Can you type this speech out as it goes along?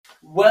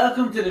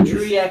Welcome to the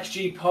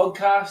 3XG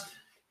podcast,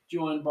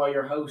 joined by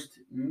your host,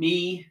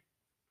 me,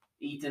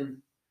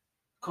 Ethan,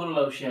 Conall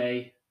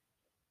O'Shea,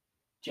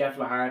 Jeff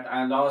Lahart,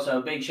 and also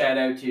a big shout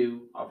out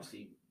to,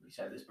 obviously, we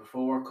said this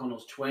before,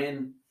 Conall's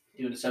twin,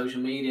 doing the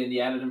social media and the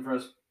editing for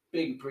us.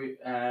 Big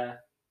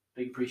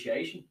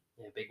appreciation.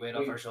 Yeah, big weight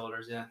off our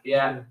shoulders, yeah.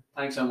 Yeah,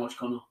 thanks so much,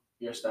 Conall.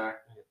 You're a star.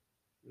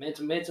 Made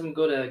some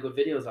good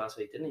videos last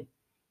week, didn't he?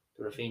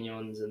 The Rafinha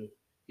ones and...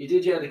 You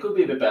did, yeah. They could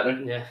be a bit better.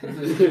 Yeah. To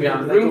be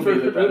honest, they could be a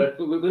bit better.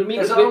 We'll meet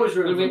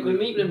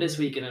with him this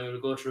week and then we'll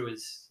go through how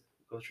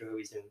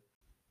he's doing.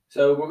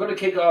 So we're going to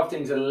kick off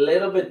things a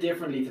little bit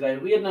differently today.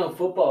 We had no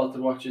football to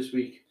watch this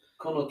week.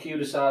 Conall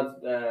cued a sad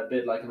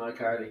bit like an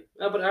iCarly.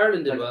 No, but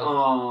Ireland did like, well.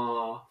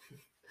 Aww.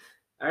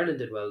 Ireland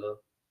did well though.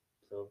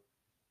 So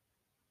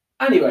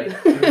anyway,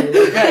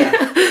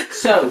 okay.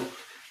 So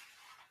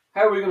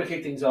how are we going to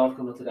kick things off,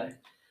 Conall, today?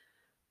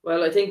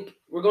 Well, I think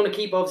we're going to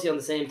keep obviously on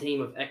the same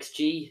team of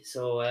XG.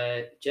 So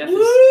Jeff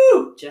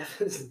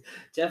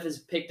has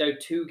picked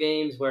out two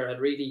games where had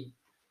really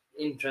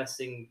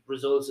interesting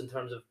results in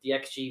terms of the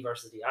XG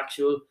versus the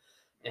actual,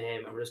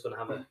 and we're just going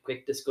to have a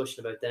quick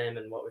discussion about them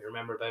and what we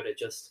remember about it.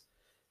 Just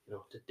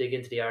to dig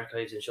into the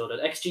archives and show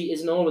that XG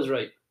isn't always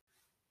right.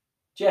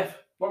 Jeff,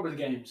 what were the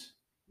games?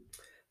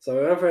 So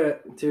we went for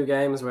two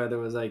games where there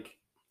was like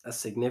a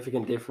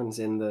significant difference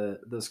in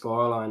the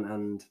scoreline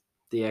and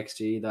the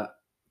XG that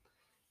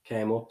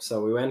came up.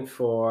 So we went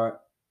for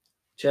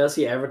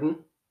Chelsea-Everton,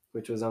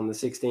 which was on the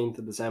 16th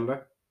of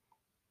December.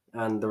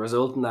 And the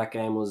result in that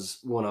game was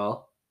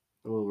 1-1.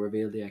 We'll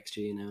reveal the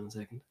XG now in a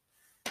second.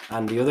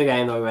 And the other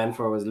game that we went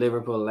for was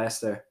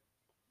Liverpool-Leicester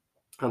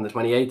on the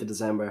 28th of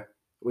December,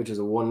 which was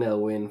a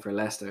 1-0 win for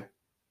Leicester.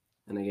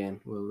 And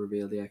again, we'll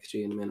reveal the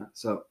XG in a minute.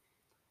 So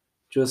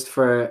just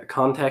for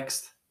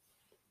context,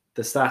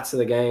 the stats of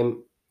the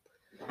game,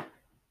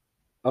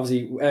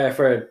 obviously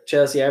for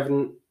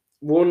Chelsea-Everton,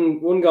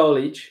 one goal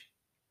each,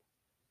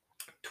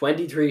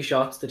 23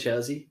 shots to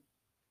Chelsea,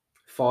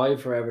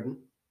 5 for Everton,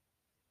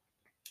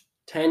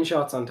 10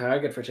 shots on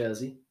target for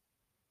Chelsea,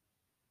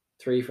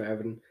 3 for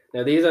Everton.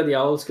 Now these are the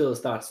old school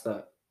stats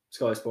that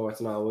Sky Sports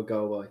and all would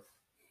go by.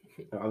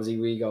 Obviously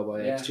we go by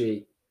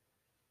XG.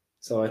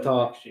 So I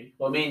thought... XG.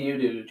 Well, me and you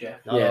do,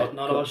 Jeff. Not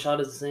all shot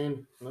is the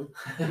same. No?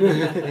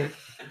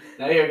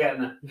 Now you're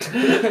getting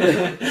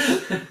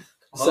it.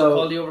 So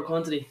quality over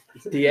quantity.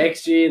 The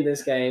XG in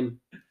this game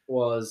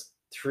was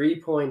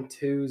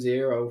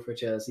 3.20 for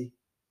Chelsea.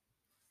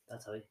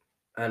 That's high.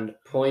 And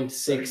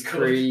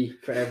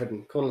 0.63 for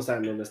Everton. Conall's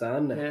starting to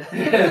understand now.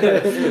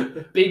 Yeah.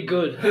 Big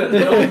good.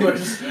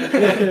 Numbers.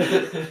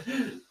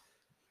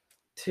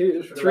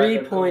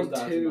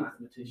 3.2.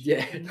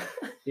 Yeah.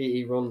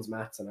 He runs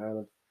maths in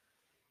Ireland.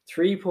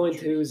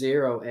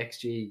 3.20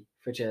 XG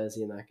for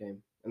Chelsea in that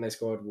game. And they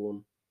scored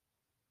 1.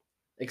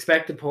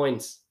 Expected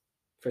points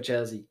for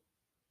Chelsea,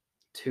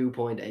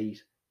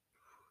 2.8.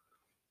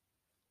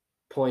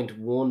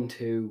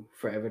 0.12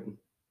 for Everton.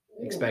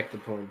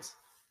 Expected points.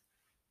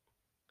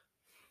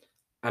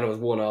 And it was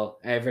 1-1.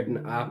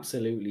 Everton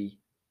absolutely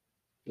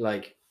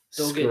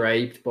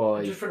scraped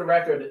by. Just for the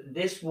record,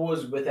 this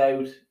was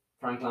without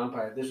Frank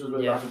Lampard. This was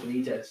with Rafa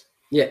Benitez.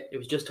 Yeah. It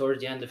was just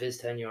towards the end of his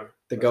tenure.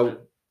 The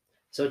GOAT.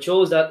 So it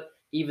shows that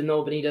even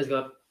though Benitez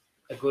got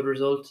a good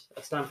result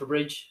at Stamford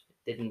Bridge,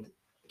 it didn't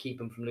keep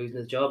him from losing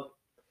his job.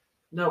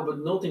 No, but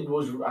nothing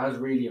has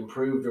really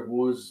improved or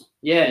was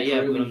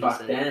improving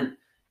back then.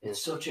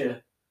 It's such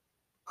a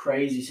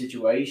crazy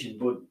situation.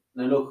 But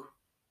now look,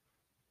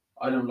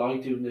 I don't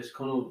like doing this.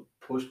 Conall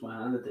pushed my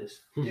hand at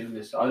this, doing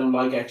this. I don't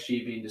like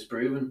XG being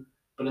disproven.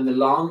 But in the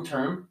long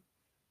term,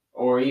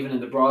 or even in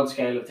the broad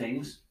scale of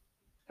things,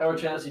 how are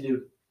Chelsea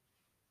doing?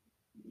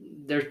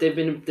 They're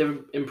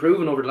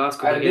improving over the last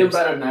couple of games. games.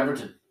 They're better than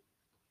Everton.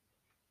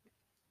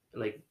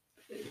 Like,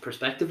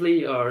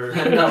 prospectively, or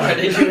no, are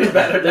they doing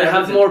better? They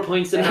have more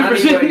points than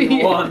anyway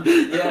you won.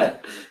 Yeah,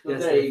 well,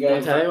 yes, there you go.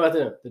 I'll tell you what,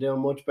 they're doing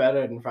much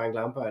better than Frank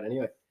Lampard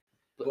anyway.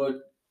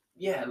 But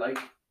yeah, like,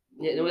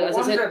 as what's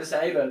I said, there to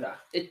say about that?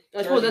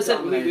 I suppose that's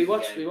it. We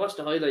watched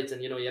the highlights,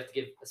 and you have to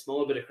give a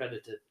small bit of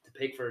credit to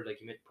Pickford. Like,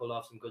 he might pull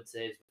off some good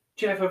saves.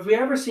 Jeff, have we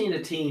ever seen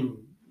a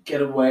team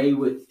get away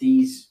with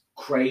these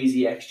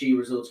crazy XG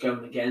results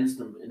going against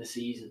them in a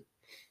season?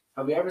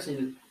 Have we ever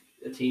seen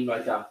a team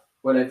like that?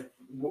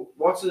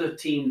 What's a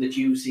team that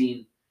you've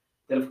seen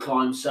that have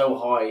climbed so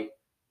high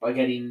by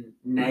getting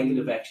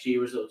negative XG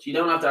results? You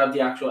don't have to have the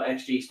actual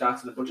XG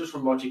stats in it, but just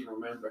from what you can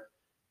remember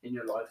in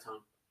your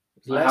lifetime.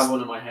 I have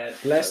one in my head.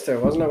 Leicester,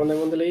 wasn't it, when they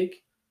won the league?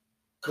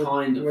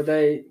 Kind of. Were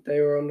they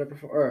were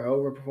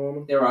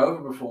overperforming? They were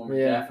overperforming,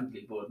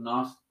 definitely, but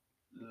not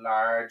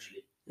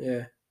largely.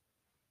 Yeah.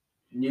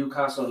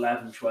 Newcastle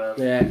 11-12.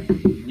 Yeah.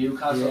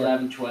 Newcastle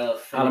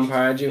 11-12. Alan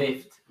Pardew.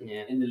 5th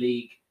in the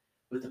league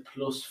with a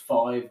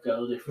 +5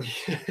 goal difference.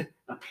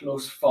 A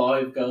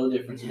 +5 goal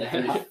difference, and they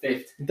finished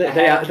 5th.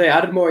 They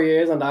added more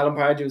years on Alan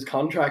Pardew's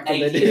contract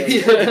than they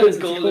did.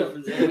 Goal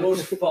difference.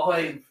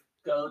 +5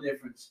 goal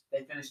difference.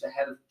 They finished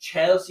ahead of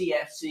Chelsea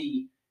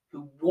FC,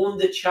 who won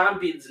the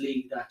Champions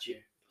League that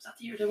year. Was that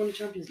the year they won the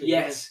Champions League?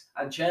 Yes,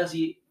 and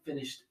Chelsea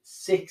finished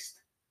 6th.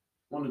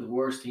 One of the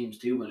worst teams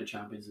to win a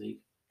Champions League.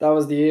 That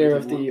was the year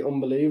Which of one? the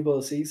unbelievable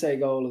Cisse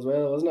goal as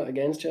well, wasn't it?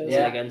 Against Chelsea?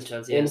 Yeah, against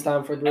Chelsea. In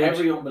Stamford Bridge.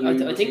 Every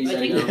unbelievable I think goal.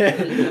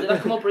 did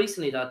that come up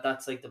recently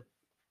that's like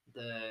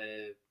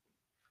the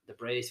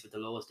brace with the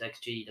lowest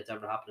XG that's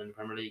ever happened in the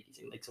Premier League.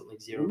 Like something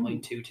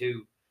like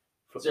 0.22.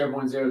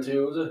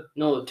 0.02 was it?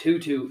 No,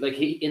 2-2. Like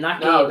in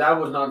that game. No, that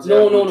was not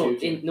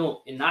 0.22.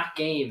 No. In that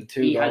game,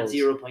 he had goals.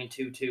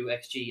 0.22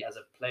 XG as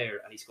a player,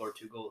 and he scored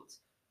 2 goals.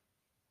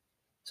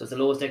 So it's the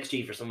lowest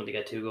XG for someone to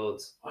get 2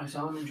 goals. I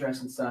saw an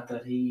interesting stat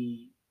that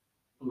he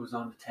was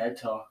on the TED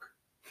Talk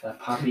that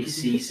Papi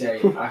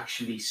Cisse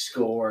actually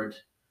scored.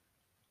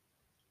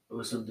 It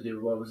was something to do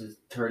with, what was it,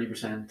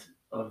 30%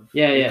 of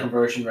the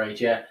conversion rate,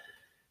 yeah.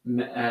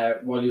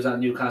 While he was at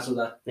Newcastle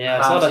I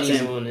saw that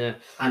same one, yeah.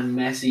 And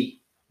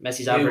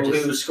Messi's average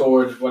who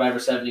scored whatever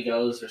 70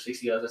 goals or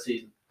 60 goals that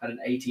season, had an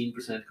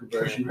 18%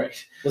 conversion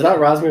rate. Was that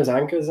Rasmus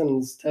Anker's and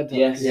his TED Talk?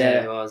 Yes.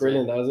 Yeah, it was,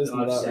 brilliant. I was listening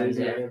to that I've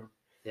recently. seen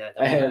Yeah,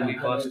 that we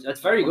watched. That's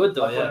very good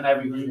though. I put in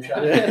every group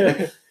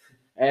chat.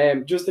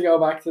 Just to go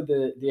back to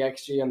the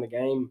XG on the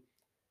game,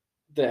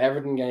 the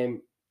Everton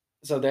game.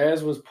 So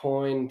theirs was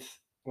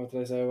what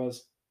did I say it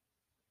was?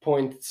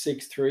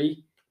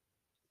 0.63.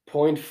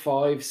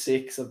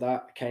 0.56 of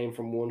that came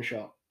from one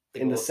shot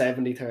in the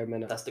 73rd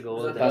minute. That's the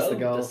goal. That's the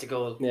goal. That's the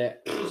goal. Yeah.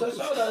 So I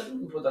saw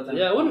that. Put that down.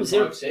 Yeah,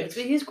 1-0. 5-6.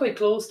 He's quite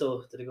close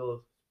though to the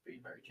goal.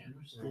 Being very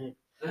generous.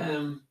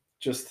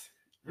 Just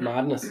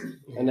madness.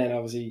 And then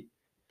obviously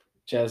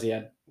Chelsea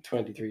had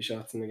 23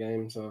 shots in the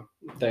game, so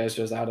theirs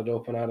just added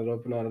up and added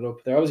up and added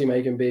up. They're obviously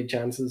making big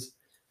chances.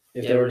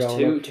 If they were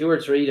going two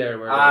or three there.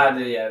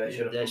 They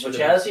should have. But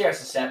Chelsea are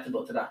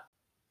susceptible to that.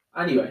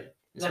 Anyway,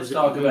 let's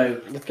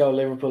go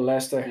Liverpool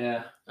Leicester.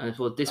 Yeah. And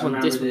well, this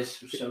was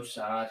so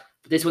sad.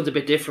 This one's a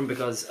bit different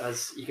because,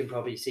 as you can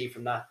probably see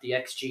from that, the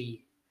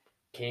XG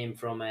came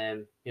from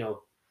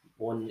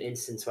one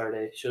instance where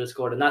they should have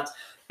scored, and that's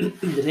the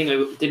thing I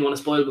didn't want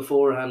to spoil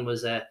beforehand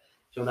was that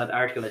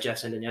article that Jeff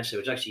sent in yesterday,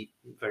 which was actually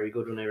very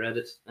good when I read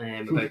it,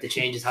 about the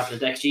changes happening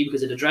to XG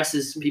because it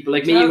addresses people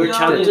like me who are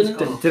challenging.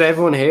 Did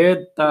everyone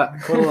hear that?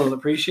 Conall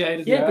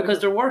appreciated it. Yeah, because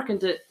they're working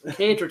to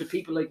cater to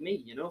people like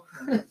me,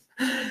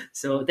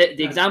 So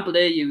the example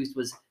they used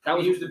was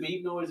used the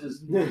beep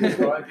noises to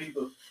describe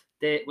people.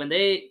 One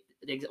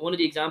of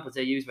the examples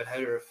they used about how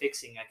they're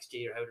fixing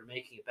XG or how they're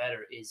making it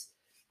better is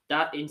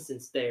that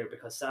instance there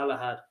because Salah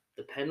had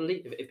the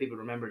penalty. If people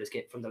remember this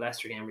game from the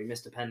Leicester game, where he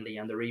missed a penalty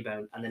and the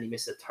rebound, and then he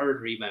missed a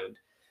third rebound.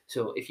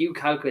 So if you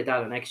calculate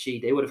that on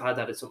XG, they would have had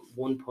that at some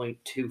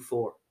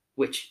 1.24,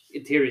 which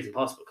in theory is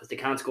impossible because they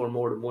can't score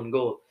more than one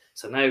goal.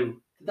 So now did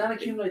that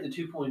accumulate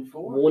to 2.4?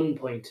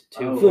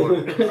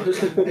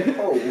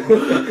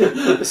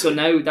 1.24. So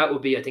now that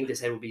would be, I think they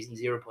said would be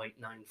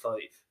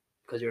 0.95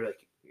 because you're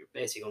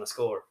basically going to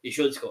score. You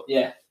should score.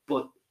 Yeah.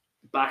 But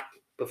back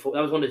before,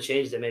 that was one of the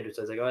changes they made, which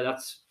I was like, oh,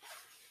 that's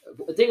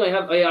the thing I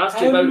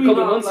asked you about a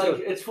couple of months ago.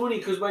 It's funny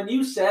because when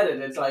you said it,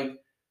 it's like,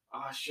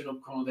 shut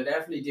up, Conall. They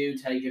definitely do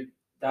take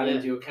that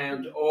into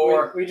account.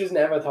 Or we just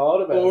never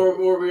thought about it.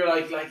 Or we were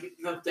like,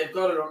 look, they've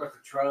got it under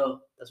control.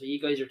 That's what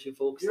you guys are too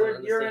focused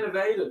on. You're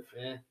innovative.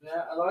 Yeah,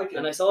 I like it.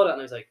 And I saw that and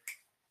I was like,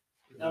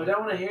 no, I don't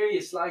want to hear you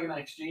slagging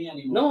XG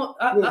anymore.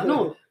 No,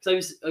 no.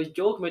 Because I was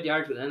joking about the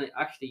article, and then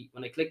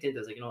when I clicked into it,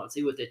 I was like, I'll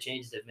see what the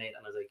changes they've made.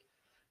 And I was like,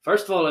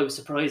 first of all, I was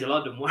surprised a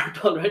lot of them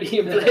weren't already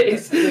in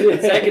place.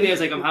 Secondly, I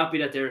was like, I'm happy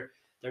that they're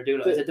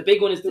doing it. The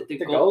big one is the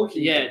goalkeeper.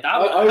 Yeah,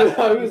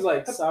 I was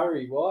like,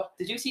 sorry, what?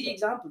 Did you see the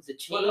examples? The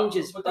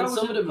changes, but that was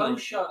some of them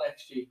post-shot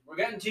XG. We're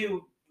getting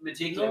too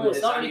meticulous. No,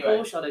 it's not really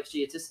post-shot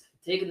XG. It's just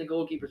taking the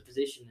goalkeeper's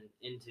position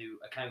into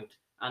account,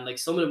 and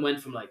some of them went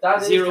from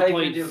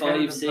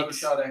 0.56.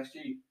 Post-shot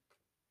XG.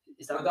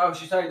 Is that?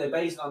 She's saying they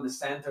based on the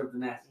center of the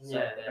net.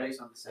 Yeah, they're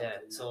based on the center.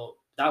 Yeah, so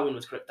that one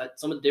was correct. That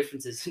some of the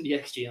differences in the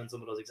XG on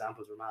some of those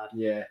examples were mad.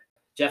 Yeah.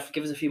 Jeff,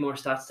 give us a few more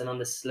stats then on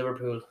this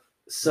Liverpool.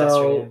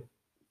 So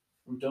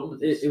I'm done with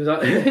this. It was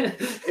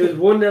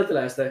 1-0 to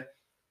Leicester.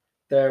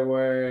 There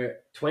were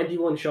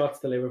 21 shots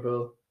to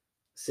Liverpool,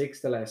 6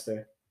 to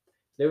Leicester.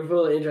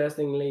 Liverpool,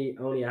 interestingly,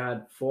 only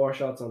had 4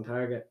 shots on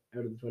target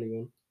out of the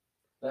 21.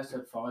 Leicester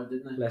had 5,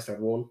 didn't they? Leicester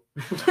had 1.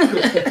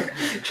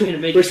 Trying to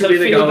make Which would be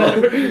the goal.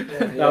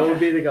 Yeah. That would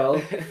be the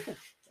goal.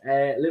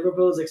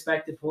 Liverpool's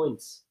expected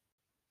points,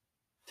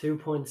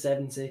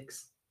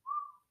 2.76.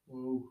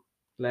 Whoa.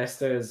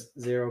 Leicester's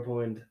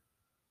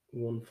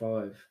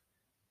 0.15.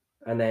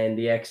 And then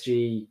the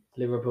XG,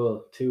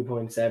 Liverpool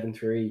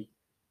 2.73,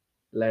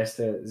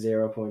 Leicester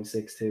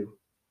 0.62.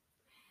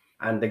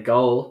 And the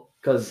goal,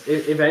 because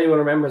if anyone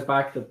remembers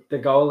back, the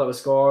goal that was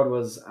scored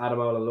was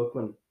Ademola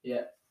Lookman.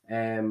 Yeah.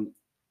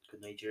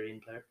 Good Nigerian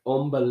player.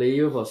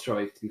 Unbelievable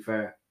strike, to be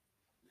fair.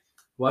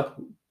 What,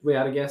 we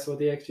had a guess what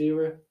the XG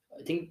were?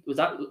 I think, was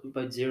that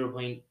about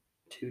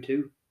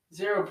 0.22?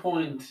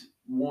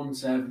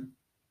 0.17.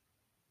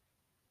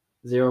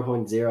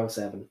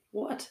 0.07.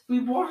 What? We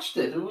watched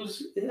it. It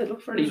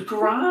looked pretty. It was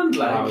grand,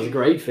 like. Wow, it was a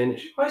great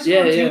finish. I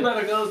scored 2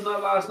 better goals than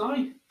that last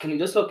night. Can you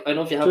just look? I don't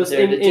know if you have just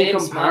it there. in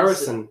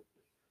comparison.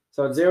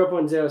 So it's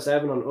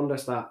 0.07 on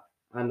Understat,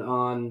 and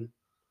on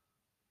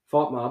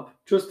FOTMob,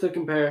 just to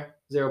compare,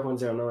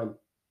 0.09.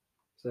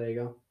 So there you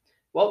go.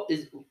 What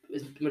is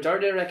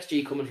majority of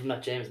XG coming from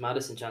that James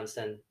Maddison chance?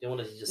 Then the one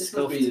that he just This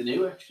scuffed. must be the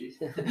new XG.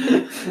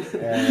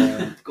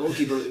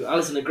 Goalkeeper,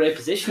 Alice in a great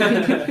position.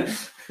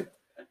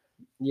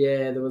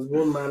 Yeah, there was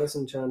one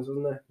Madison chance,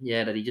 wasn't there?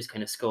 Yeah, that he just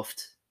kind of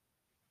scuffed.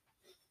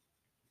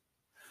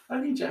 I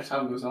think Jeff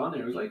Talbot was on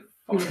there. It was like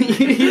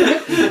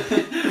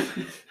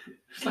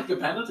it's like a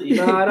penalty.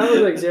 No, that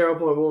was like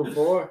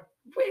 0.14.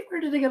 Wait,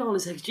 where did they get all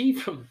this XG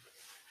from?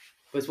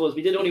 I suppose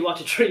we did only watch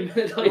a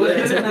 3-minute Well,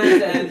 it was an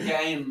highlight. end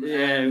game.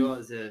 Yeah, it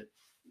was.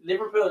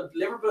 Liverpool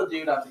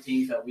do that to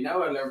teams though. We know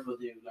what Liverpool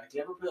do. Like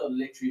Liverpool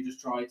literally just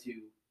try to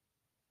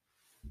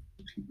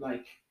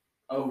like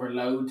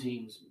overload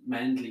teams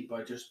mentally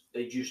by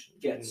they just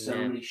get so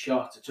many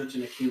shots. It's such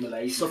an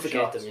accumulation. Suffocate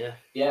of shots. them, yeah.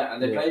 Yeah,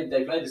 and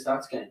they play the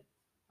stats game,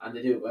 and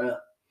they do it well.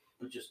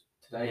 But just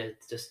today, Yeah,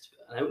 it's just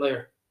an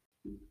outlier.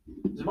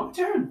 it's my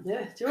turn.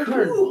 Yeah, it's your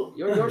Cool.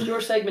 turn.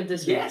 Your segment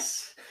this week.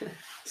 Yes.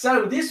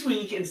 So this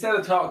week, instead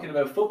of talking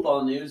about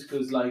football news,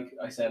 because like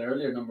I said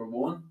earlier, number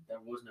one, there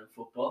was no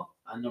football,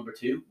 and number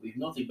two, we've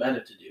nothing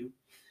better to do.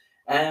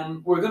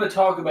 We're going to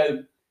talk about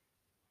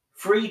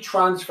free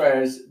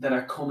transfers that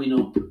are coming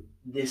up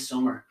this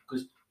summer,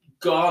 because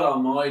God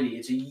Almighty,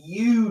 it's a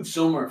huge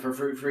summer for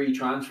free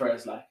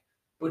transfers.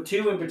 But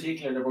two in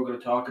particular that we're going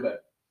to talk about.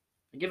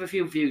 I'll give a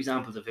few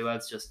examples of who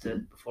else just to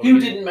before. Who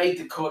didn't make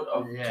the cut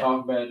of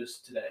talk about us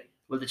today?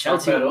 Well, the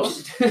Chelsea about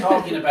us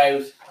talking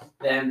about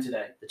them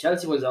today. The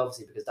Chelsea ones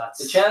obviously because that's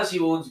the Chelsea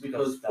ones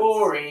because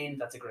boring.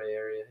 That's a grey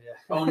area.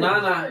 Yeah.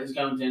 Onana is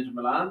going to Inter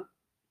Milan.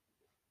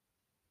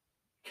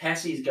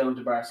 Kessie's going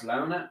to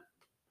Barcelona.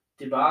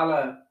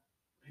 Dybala,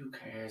 who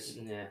cares?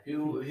 Yeah.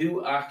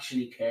 Who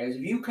actually cares?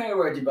 If you care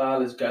where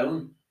Dybala's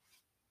going,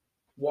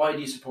 why do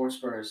you support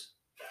Spurs?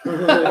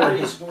 Why do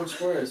you support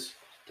Spurs?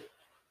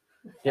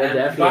 Yeah,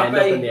 definitely end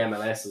up in the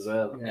MLS as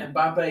well. Yeah.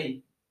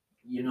 Mbappe,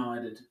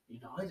 United,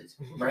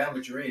 Real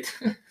Madrid.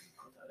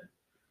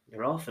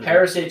 You're off.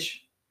 Perisic,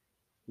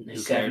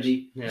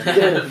 70.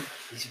 Yeah.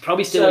 He's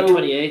probably still like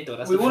 28 though.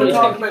 That's we want to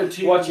talk about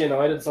Watch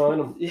United sign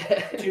him.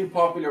 Yeah. Two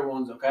popular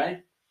ones,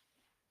 okay?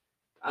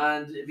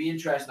 And it'd be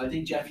interesting. I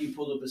think Jeff, you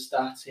pulled up his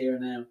stats here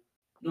now.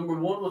 Number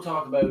one, we're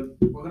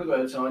going to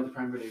go outside the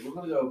Premier League. We're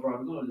going to go abroad.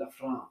 We're going to La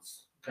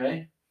France,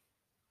 okay?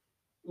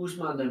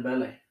 Ousmane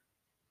Dembele.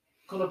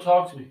 Come and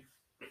talk to me.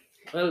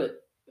 Well,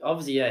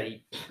 obviously, yeah,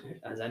 he,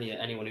 as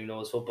anyone who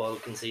knows football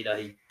can see that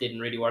he didn't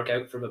really work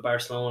out for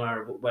Barcelona,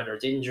 or whether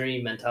it's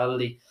injury,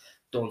 mentality,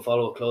 don't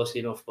follow it closely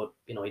enough, but,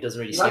 he doesn't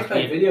really He likes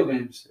playing video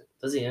games.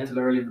 Does he, yeah? Until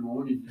early in the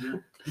morning,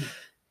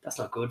 That's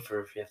not good if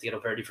you have to get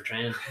up early for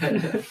training.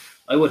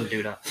 I wouldn't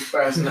do that.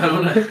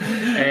 Barcelona.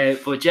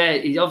 But yeah,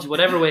 he obviously,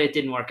 whatever way it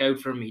didn't work out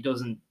for him, he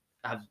doesn't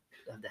have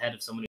the head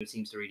of someone who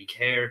seems to really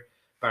care.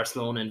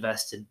 Barcelona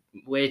invested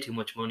way too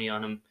much money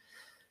on him.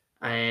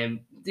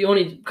 The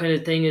only kind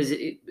of thing is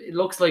it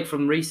looks like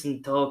from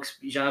recent talks,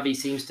 Xavi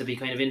seems to be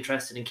kind of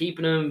interested in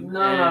keeping him.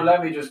 No,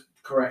 let me just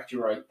correct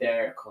you right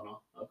there, Conall.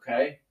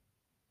 Okay?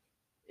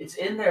 It's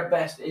in their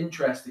best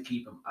interest to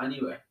keep him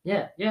anyway.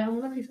 Yeah,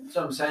 well, that makes sense. That's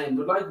what I'm saying.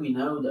 But like we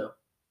know, though,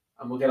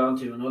 and we'll get on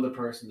to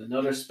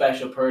another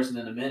special person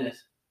in a minute,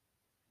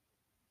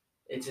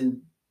 it's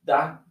in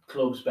that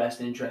club's best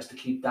interest to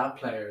keep that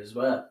player as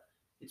well.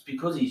 It's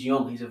because he's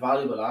young. He's a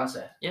valuable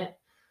asset. Yeah.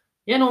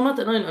 Yeah, no, I'm not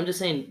denying. I'm just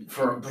saying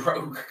for a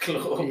broke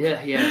club. Yeah.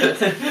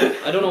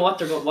 I don't know what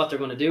they're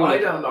going to do. I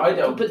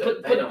don't. But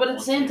at the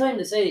same time,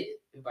 to say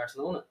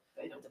Barcelona.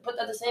 But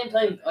at the same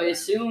time, I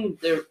assume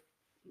they're,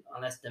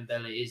 unless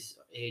Dembele is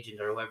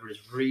agent or whoever is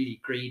really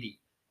greedy,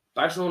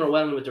 Barcelona are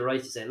well with the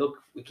right to say, look,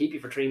 we keep you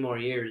for 3 more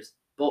years,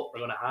 but we're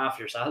going to half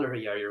your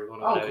salary, or you're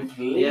going to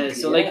completely. Yeah,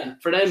 so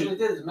like for them, it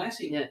is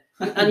Messi. Yeah,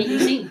 and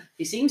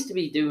he seems to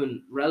be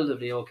doing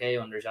relatively okay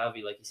under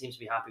Xavi. Like he seems to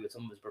be happy with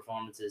some of his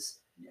performances.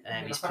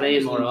 He's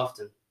playing more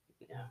often.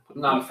 Yeah,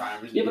 not a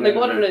fan. Yeah, but like,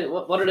 what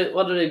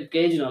are they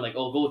gauging on? Like,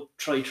 go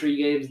try 3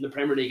 games in the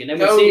Premier League, and then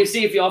we'll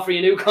see if you offer you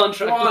a new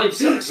contract.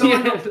 Sign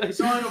up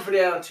for the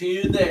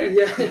L2 there.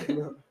 Yeah.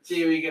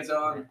 See how he gets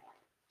on.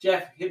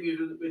 Jeff, hit me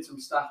with some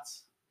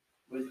stats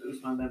with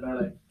Ousmane Dembele.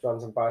 Do you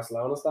want some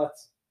Barcelona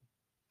stats?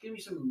 Give me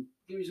some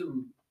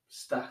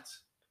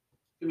stats.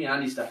 Give me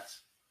any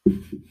stats.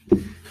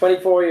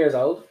 24 years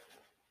old.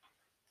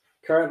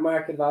 Current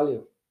market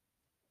value.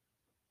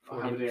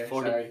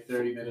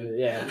 30 million.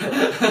 Yeah.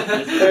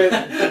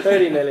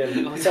 30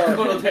 million. So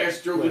one of there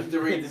struggling to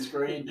read the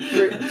screen.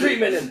 3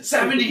 million.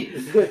 70.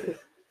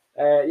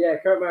 Yeah,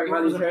 current market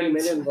value 30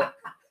 million, but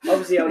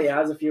obviously only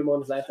has a few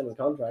months left on his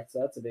contract, so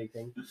that's a big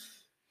thing.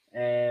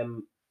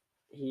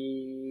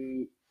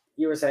 You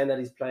were saying that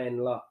he's playing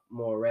a lot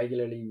more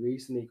regularly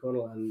recently,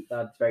 Conall, and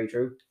that's very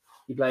true.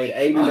 He played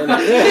 80 minutes.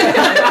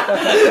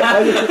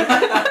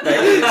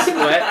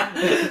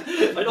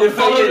 I don't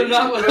follow him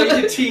that way.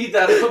 You teed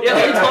that up. Yeah,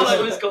 I thought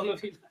I was going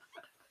to be.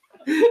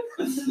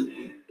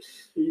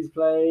 He's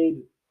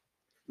played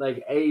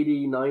like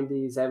 80,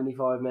 90,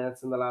 75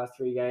 minutes in the last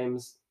 3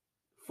 games.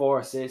 4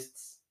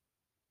 assists.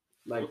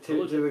 Like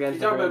two against.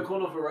 You talking about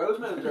Conall for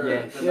Rosemount or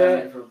Yeah.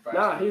 Dembele for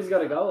Barcelona? Nah, he's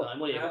got a goal.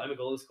 I'm a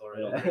goal scorer.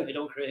 Yeah. I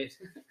don't create.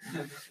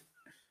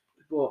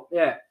 But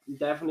yeah,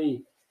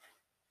 definitely.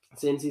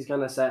 Since he's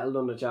kind of settled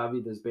under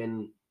Xavi, there's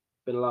been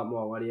a lot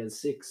more. What he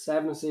has 6,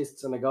 7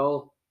 assists and a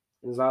goal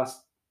in his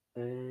last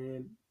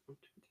 4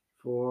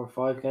 or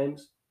 5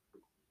 games.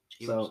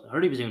 So I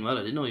heard he was doing well.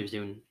 I didn't know he was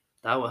doing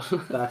that well.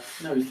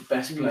 No, he's the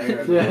best player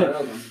in the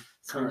world.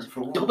 Current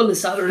form. Double his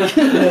salary.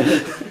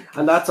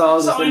 And that's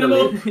all just in the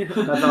Sign him league.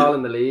 That's all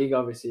in the league,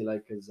 obviously,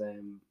 like because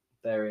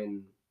they're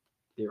in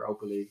the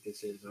Europa League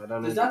this year. So I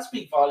don't know. Does that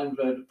speak volumes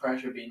about the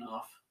pressure being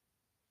off?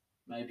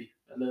 Maybe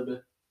a little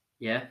bit.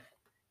 Yeah.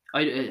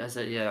 I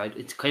said,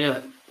 it's kind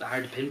of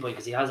hard to pinpoint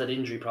because he has had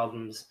injury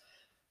problems,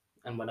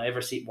 and when I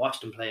ever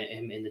watched him play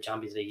him in the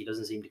Champions League, he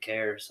doesn't seem to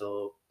care.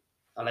 So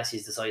unless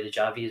he's decided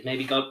Xavi has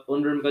maybe got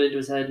into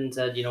his head and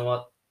said, you know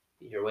what,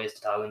 you're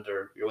wasting talent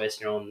or you're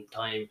wasting your own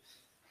time,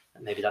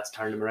 and maybe that's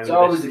turned him around. It's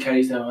always the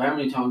case though. How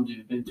many times have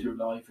you been through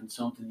life and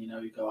something,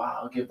 you go,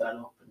 I'll give that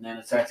up, and then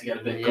it starts to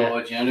get a bit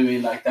good. You know what I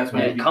mean? Like that's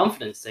maybe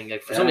confidence thing.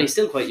 Like for somebody he's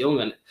still quite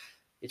young, and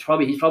he's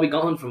probably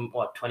gone from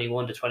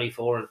 21 to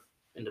 24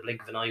 in the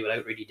blink of an eye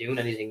without really doing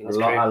anything in his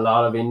career. A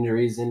lot of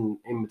injuries in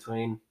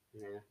between.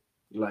 Yeah.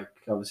 Like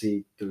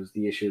obviously there was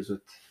the issues with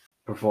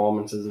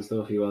performances and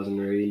stuff. He wasn't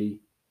really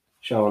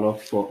showing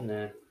up, but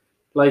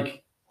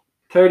like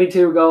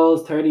 32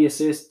 goals, 30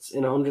 assists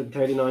in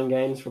 139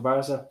 games for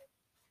Barca.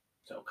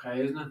 It's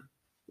okay, isn't it?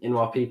 In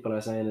what people are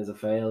saying is a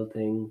failed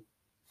thing.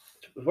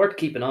 It's worth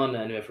keeping on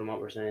anyway from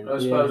what we're saying. But I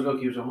suppose look,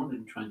 he was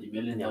 120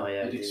 million.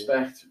 You'd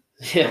expect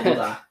double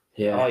that.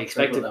 Yeah. Oh, he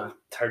expected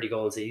 30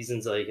 goal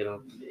seasons, like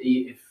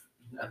if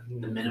at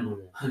the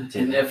minimum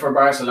for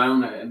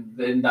Barcelona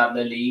in that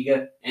La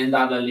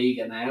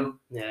Liga now.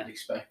 Yeah, I'd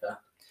expect that.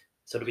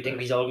 So do we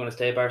think he's all going to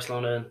stay at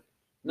Barcelona?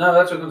 No,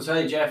 that's what I'm going to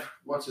say, Jeff.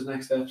 What's his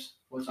next steps?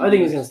 I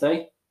think he's going to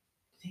stay.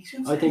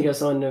 I think he'll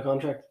sign a new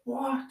contract.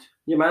 What?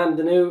 Yeah, man.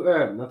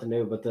 Not the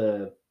new, but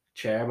the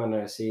chairman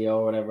or CEO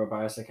or whatever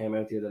Barca came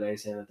out the other day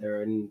saying that they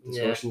were in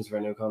discussions for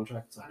a new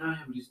contract. So. I know,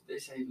 but they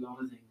say a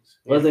lot of things.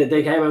 Well,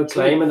 they came out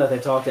claiming that they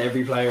talked to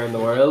every player in the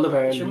world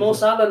apparently. Sure, Mo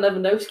Salah and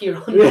Lewandowski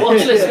are on the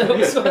watch list now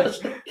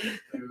as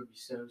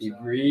well. He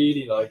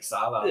really likes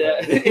Salah. Yeah,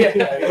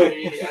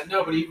 really. I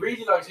know, but he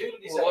really likes who did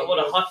he say? What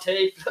a hot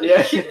take.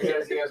 Yeah. He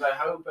goes, I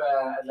hope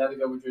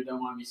Atletico Madrid don't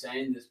want me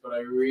saying this, but I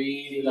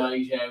really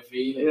like João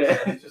Felix.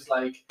 Yeah. It's just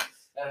like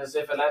as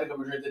if Atletico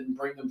Madrid didn't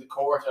bring them to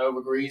court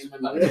over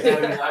Griezmann.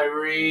 I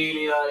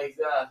really like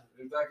that.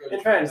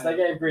 In fairness, they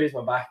gave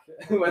Griezmann back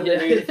when they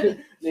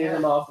needed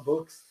him off the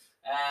books.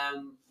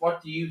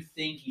 What do you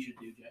think he should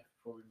do, Jeff,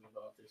 before we move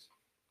off this?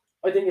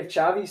 I think if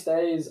Xavi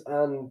stays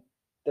and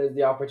there's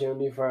the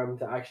opportunity for him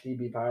to actually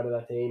be part of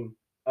that team,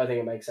 I think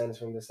it makes sense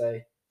for him to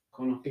stay.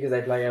 Conall. Because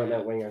they play out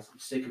wingers. I'm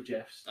sick of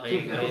Jeff's.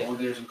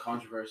 There's some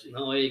controversy.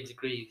 No, I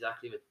agree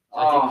exactly with.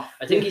 I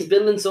think he's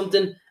building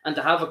something, and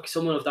to have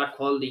someone of that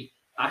quality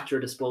at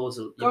your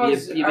disposal,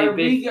 guys,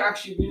 we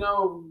actually,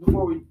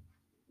 before we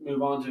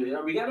move on to it,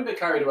 are we getting a bit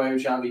carried away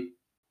with Xavi?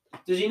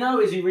 Does he know?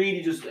 Is he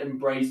really just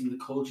embracing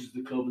the cultures of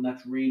the club, and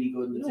that's really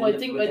good? And I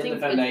think the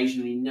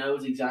foundation, and he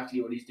knows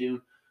exactly what he's doing.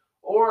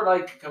 Or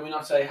can we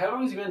not say how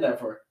long has he been there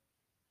for?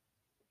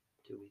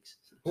 2 weeks.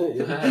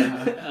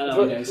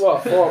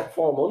 What,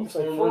 4 months?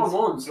 4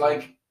 months.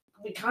 Like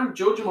we can't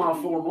judge him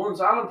on 4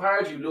 months. Alan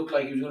Pardew looked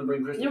like he was going to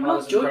bring Crystal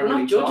Palace. We're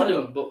not judging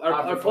him, but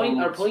our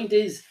point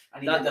is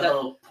and he did the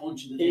whole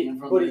punching the thing in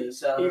front of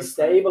himself. He's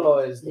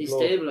stabilised. He's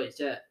stabilised,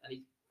 yeah.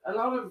 And a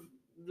lot of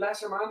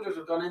lesser managers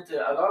have gone into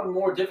a lot of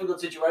more difficult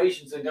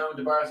situations than going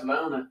to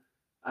Barcelona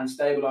and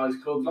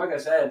stabilised clubs. Like I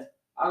said,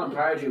 Alan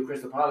Pardew at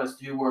Crystal Palace,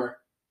 who were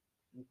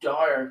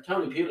dire.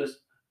 Tony Pulis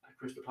at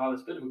Crystal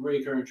Palace, bit of a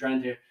recurring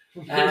trend here.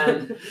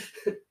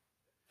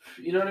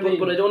 You know what I mean?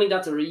 But I don't think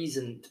that's a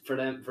reason for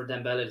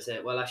Dembele to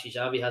say, well, actually,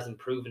 Xavi hasn't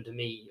proven to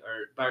me,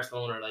 or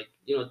Barcelona,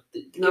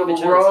 no, but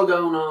we're all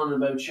going on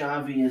about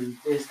Xavi and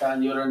this, that,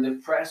 and the other, and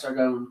the press are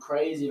going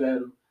crazy about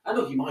him. And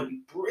look, he might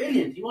be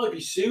brilliant, he might be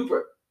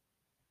super,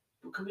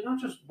 but can we not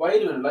just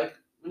wait a minute? Like,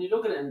 when you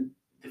look at it in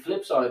the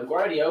flip side,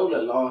 Guardiola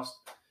lost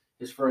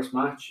his first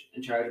match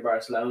in charge of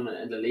Barcelona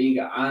in the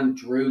Liga and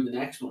drew the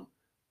next one.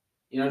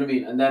 You know what I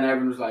mean? And then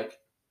everyone was like,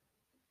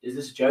 is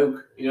this a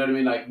joke? You know what I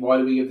mean? Like, why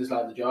do we give this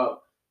lad the job?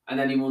 And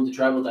then he won the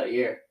treble that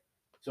year.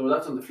 So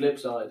that's on the flip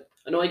side.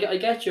 I know, I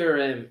get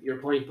your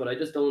point, but I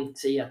just don't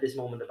see at this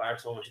moment that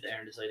Barcelona should err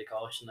on the side of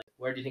caution. Like,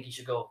 where do you think he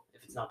should go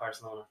if it's not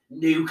Barcelona?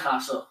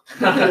 Newcastle.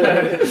 No,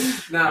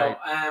 right.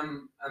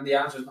 And the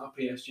answer is not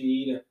PSG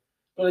either.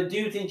 But I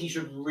do think he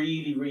should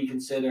really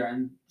reconsider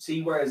and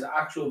see where his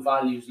actual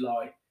values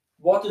lie.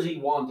 What does he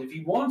want? If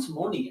he wants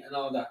money and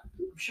all that,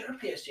 I'm sure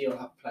PSG will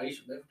have a place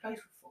for him. They have a place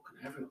for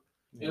fucking everyone.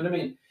 You know what I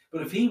mean?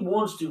 But if he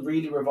wants to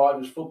really revive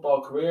his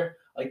football career,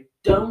 I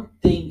don't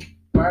think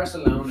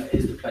Barcelona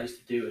is the place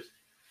to do it.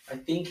 I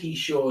think he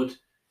should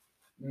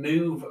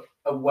move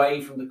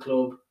away from the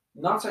club.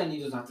 I'm not saying he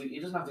doesn't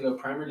have to go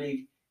Premier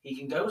League. He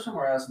can go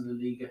somewhere else in the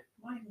Liga.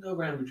 He might even go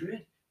Real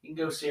Madrid. He can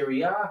go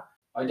Serie A.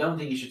 I don't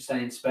think he should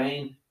stay in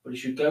Spain, but he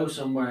should go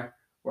somewhere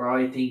where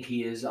I think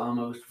he is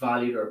almost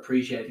valued or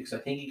appreciated, because I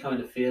think he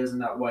kind of feels in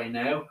that way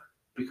now,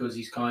 because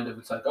he's kind of,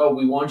 it's like, oh,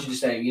 we want you to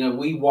stay,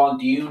 we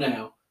want you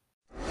now.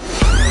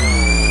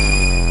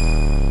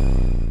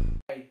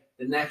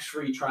 The next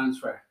free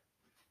transfer,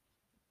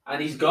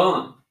 and he's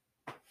gone.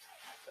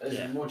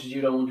 As much as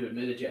you don't want to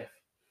admit it, Jeff.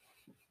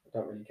 I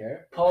don't really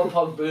care. Paul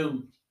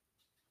Pogboom.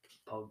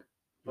 Pog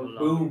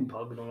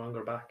no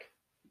longer back.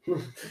 There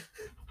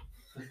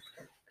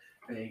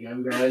you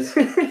go, guys.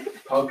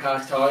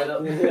 Podcast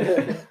title.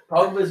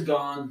 Pogba's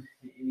gone,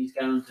 and he's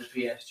going to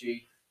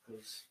PSG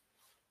because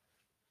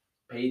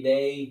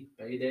payday.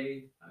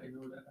 I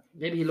know that.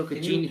 Maybe he look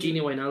at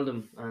Genie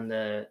Wijnaldum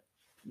and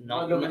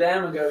not look at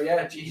them and go,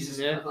 yeah, Jesus,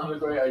 that's not a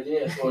great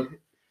idea. But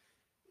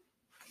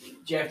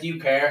Jeff, do you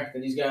care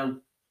that he's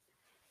going?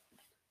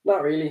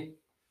 Not really,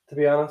 to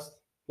be honest.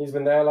 He's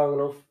been there long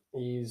enough.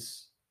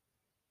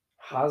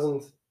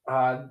 Hasn't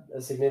had a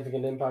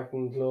significant impact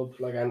in the club.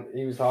 And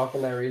he was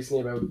talking there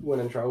recently about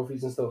winning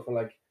trophies and stuff.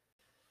 And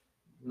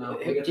no,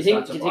 do you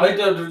think I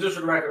don't. Just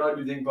for the record, I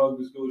do think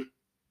Pogba's good.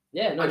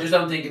 Yeah, no, I just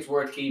don't think it's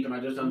worth keeping. I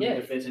just don't think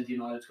it fits into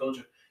United's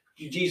culture.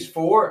 Geez,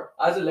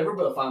 as a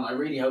Liverpool fan, I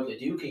really hope they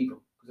do keep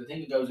him, because I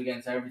think it goes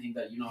against everything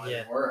that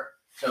United were.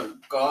 So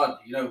God,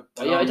 I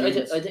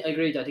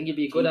agree. I think it'd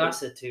be a good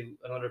asset to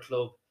another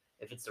club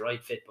if it's the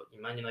right fit. But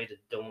Man United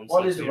don't.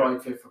 What is the right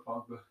fit for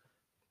Pogba?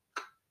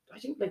 I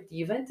think the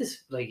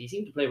Juventus, he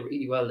seemed to play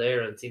really well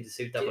there and seemed to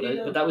suit that.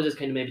 But that was just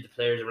kind of maybe the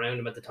players around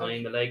him at the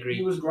time. Allegri.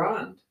 He was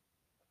grand.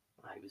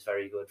 He was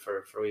very good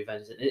for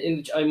Juventus.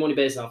 I'm only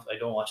based off. I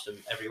don't watch them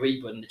every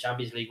week, but in the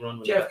Champions League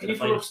run, Jeff, can you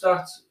put up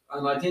stats?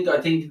 And I think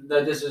that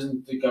this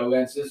isn't to go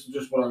against. This is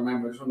just what I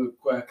remember. I just want to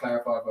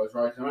clarify if I was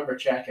right. I remember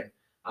checking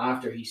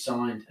after he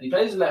signed, and he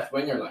plays as a left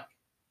winger,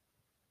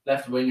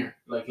 left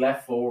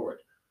forward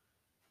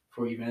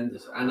for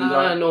Juventus. And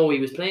no, he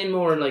was playing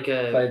more like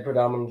played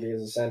predominantly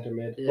as a centre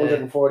mid.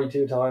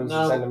 142 times as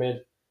a centre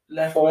mid.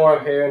 4 winger.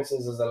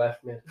 appearances as a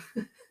left mid.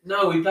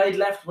 No, he played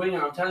left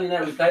winger. I'm telling you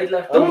now, he played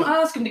left. Don't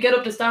ask him to get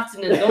up the stats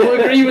and don't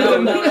agree with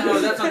him.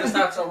 No, that's on the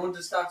stats. I want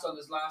the stats on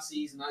his last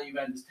season at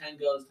Juventus: 10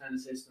 goals, 10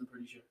 assists. I'm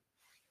pretty sure.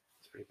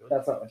 That's pretty good.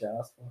 That's not what you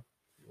asked for.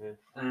 Yeah.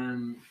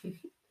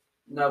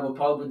 No, but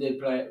Pogba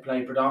did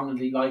play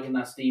predominantly like in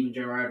that Steven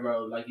Gerrard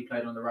role, like he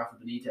played under Rafa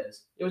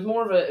Benitez. It was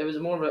more of a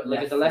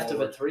like at the left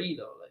of a 3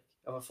 though,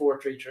 of a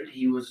 4-3-3.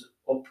 He was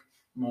up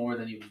more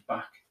than he was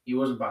back. He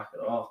wasn't back at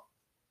all.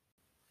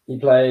 He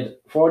played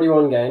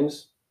 41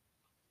 games,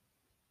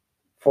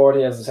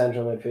 40 as a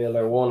central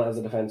midfielder, 1 as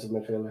a defensive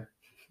midfielder.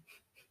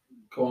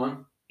 Go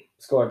on.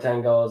 Scored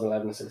 10 goals,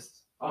 11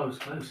 assists. Oh, it was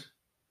close.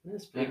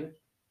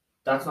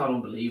 That's not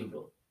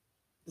unbelievable.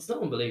 It's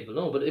not unbelievable,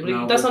 no, but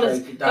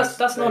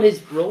that's not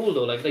his role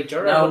though. Like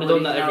Gerrard would have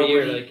done that every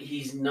year.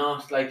 He's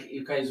not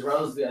his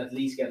roles at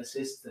least get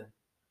assists then.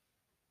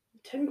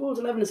 10 goals,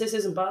 11 assists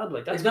isn't bad.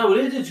 It's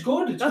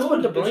good. That's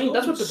what De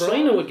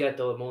Bruyne would get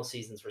though most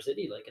seasons for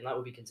City, and that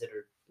would be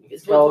considered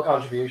goal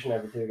contribution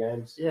every 2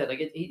 games. Yeah,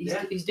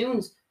 he's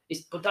doing.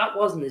 But that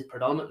wasn't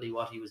predominantly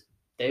what he was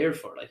there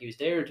for. He was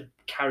there to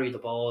carry the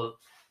ball,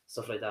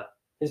 stuff like that.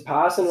 His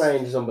passing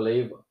range is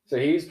unbelievable. So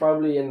he's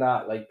probably in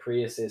that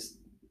pre-assist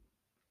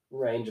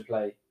range of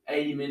play.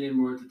 80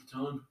 million worth at the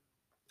time.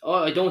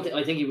 Oh, I don't think.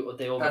 I think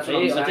they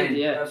overpaid.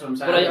 That's what I'm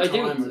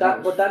saying.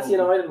 But that's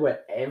United with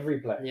every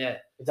player. Yeah,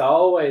 it's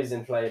always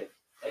inflated.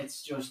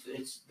 That's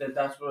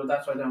what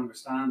I don't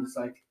understand. It's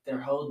like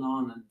they're holding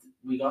on, and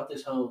we got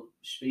this whole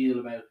spiel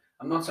about.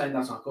 I'm not saying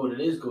that's not good.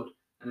 It is good,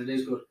 and it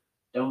is good.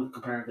 Don't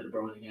compare him to De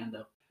Bruyne again,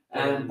 though.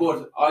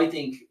 But I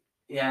think,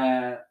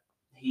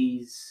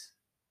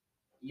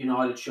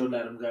 United should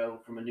let him go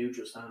from a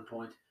neutral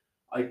standpoint.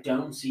 I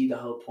don't see the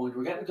whole point.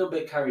 We're getting a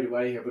bit carried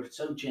away here, but it's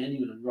so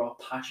genuine and raw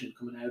passion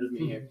coming out of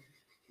me here.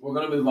 We're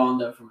going to move on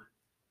though from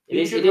it. It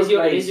is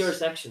your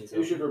section. So.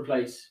 Who should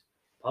replace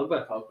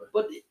Pogba?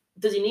 But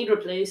does he need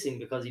replacing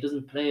because he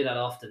doesn't play that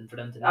often for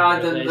them to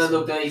then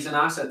look, he's an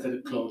asset to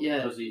the club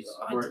because he's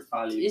worth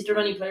value. Is there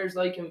any players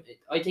like him?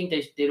 I think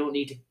they don't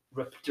need to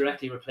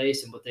directly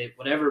replace him, but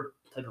whatever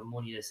type of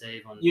money they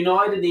save on.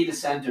 United need a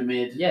centre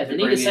mid. Yeah, they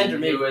need a centre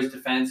mid who is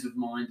defensive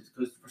minded,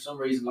 because for some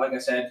reason, like I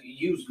said,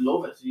 you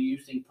love it. You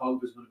think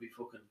Pogba's going to be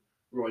fucking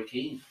Roy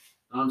Keane.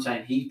 And I'm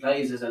saying he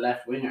plays as a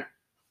left winger.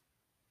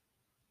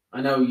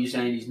 I know you're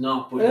saying he's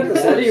not, but I never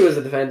said he was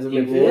a defensive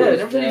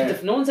midfielder. Yeah,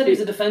 no one said he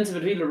was a defensive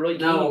midfielder. Roy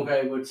Keane. No,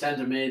 okay, but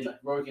centre mid,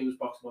 Roy Keane was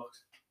box to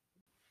box.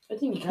 I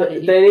think he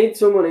can. They need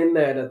someone in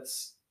there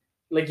that's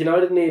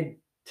United need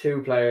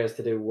 2 players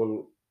to do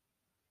one.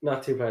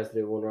 Not 2 players to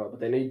do one role, but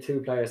they need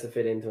 2 players to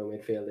fit into a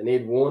midfield. They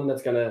need one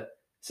that's going to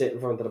sit in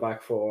front of the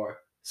back 4,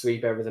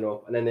 sweep everything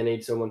up, and then they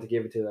need someone to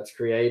give it to that's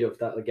creative,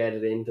 that'll get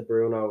it into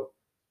Bruno,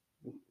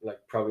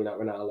 probably not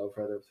Ronaldo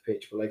further up the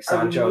pitch, but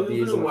Sancho. Are we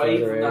moving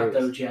away from that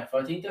though, Jeff?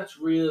 I think that's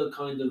real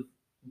kind of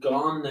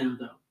gone now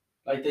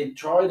though. They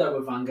tried that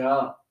with Van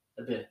Gaal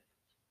a bit.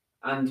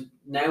 And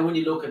now when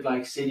you look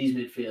at City's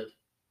midfield,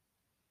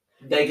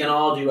 they can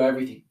all do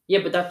everything.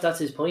 Yeah, but that's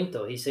his point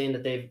though. He's saying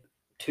that they've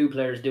 2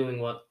 players doing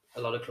what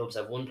a lot of clubs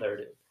have 1 player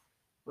doing.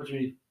 What do you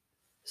mean?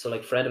 So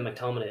like Fred and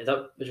McTominay, is that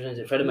what you're trying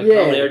to say? Fred and Yeah,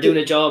 McTominay are doing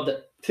a job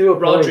that To a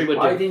Rodri point. would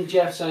do. I think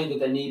Jeff's saying that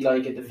they need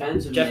like a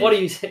defensive. Jeff, mid. what are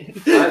you saying?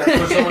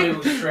 For someone who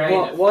was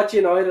creative. What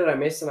United are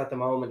missing at the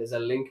moment is a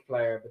link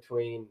player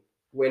between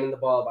winning the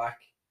ball back,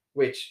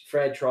 which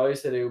Fred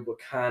tries to do but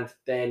can't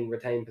then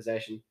retain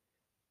possession,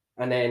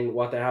 and then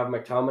what they have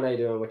McTominay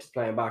doing, which is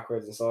playing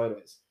backwards and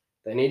sideways.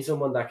 They need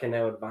someone that can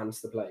now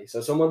advance the play.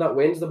 So someone that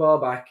wins the ball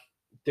back,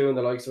 doing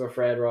the likes of a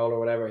Fred roll or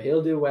whatever,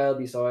 he'll do well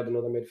beside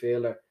another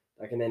midfielder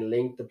that can then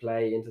link the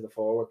play into the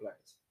forward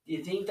players. Do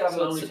you think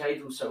that'll only take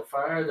them so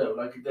far though?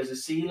 Like there's a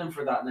ceiling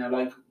for that now.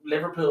 Like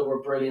Liverpool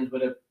were brilliant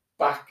with it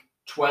back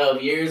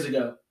 12 years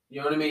ago. You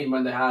know what I mean?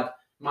 When they had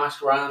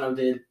Mascherano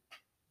did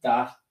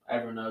that,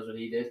 everyone knows what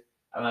he did,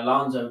 and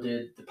Alonso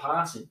did the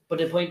passing. But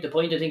the point I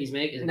think he's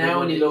making is Now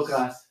when you look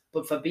at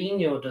but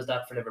Fabinho does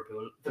that for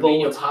Liverpool.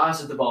 Fabinho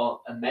passes the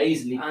ball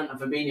amazingly, and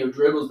Fabinho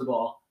dribbles the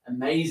ball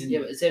amazingly.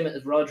 Yeah, but same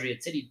as Rodri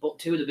at City. But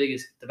two of the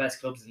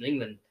best clubs in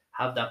England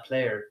have that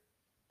player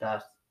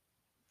that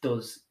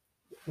does.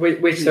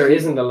 Which there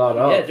isn't a lot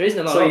of. Yeah, there isn't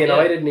a lot so of.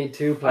 United need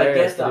two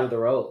players to do the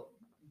role.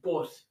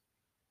 But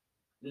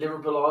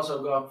Liverpool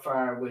also got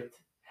far with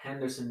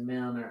Henderson,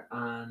 Milner,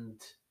 and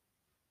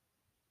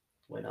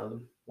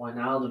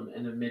Wijnaldum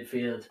in the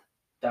midfield.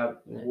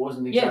 That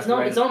wasn't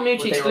exactly it's not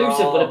mutually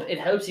exclusive, but it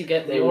helps you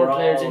get more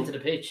players into the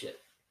pitch. Yeah.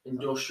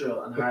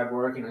 Industrial and hard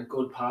working and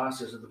good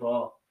passers of the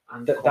ball.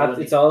 And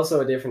it's also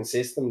a different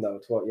system though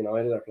to what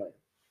United are playing.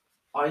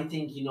 I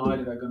think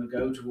United are going to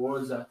go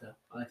towards that though.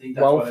 I think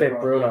that's won't fit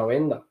Bruno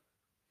in though.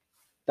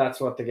 That's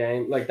what the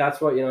game, like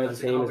that's what United's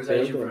team is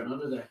built for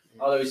another day.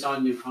 Although he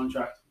signed a new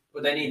contract,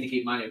 but they need to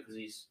keep Manu because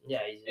he's an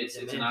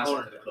asset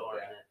to the club.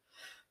 Yeah.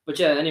 But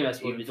yeah, anyway, I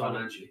suppose we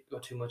don't go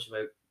too much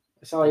about.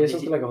 I saw he has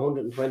something like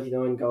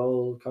 129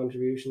 goal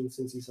contribution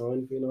since he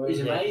signed for United.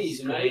 He's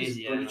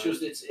amazing, but it's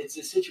just it's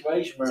a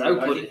situation where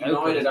I think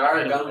United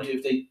are going to,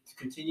 if they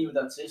continue with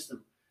that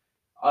system,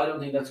 I don't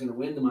think that's going to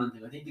win them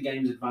anything. I think the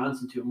game's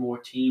advancing to a more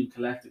team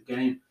collective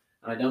game,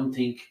 and I don't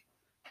think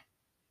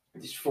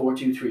this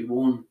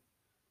 4-2-3-1,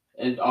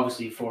 and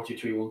obviously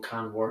 4-2-3-1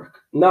 can work.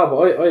 No,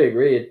 but I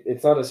agree.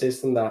 It's not a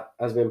system that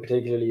has been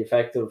particularly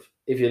effective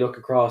if you look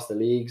across the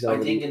leagues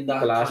over the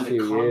last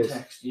few years.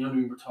 You know what I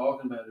mean? We're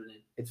talking about it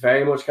in. It's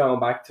very much going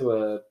back to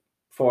a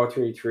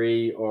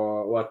 4-3-3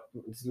 or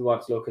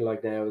what's looking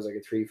like now is like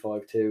a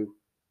 3-5-2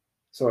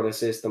 sort of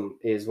system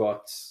is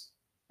what's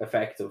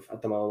effective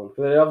at the moment.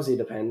 But it obviously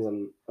depends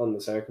on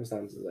the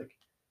circumstances.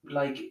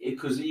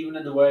 Because even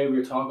in the way we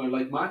were talking,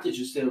 like Matic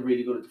is still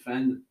really good at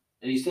defending.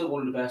 And he's still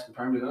one of the best in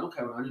Premier League. I don't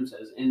care what anyone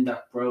says. In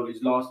that role,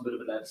 he's lost a bit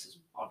of athleticism,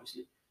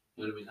 obviously.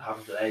 You know what I mean? It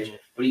happens with age.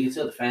 But he can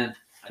still defend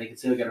and he can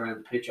still get around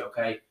the pitch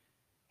okay.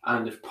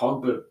 And if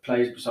Pogba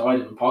plays beside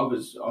him, and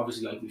Pogba's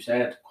obviously, like we've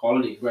said,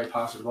 quality, great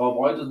passer of the ball,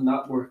 why doesn't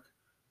that work?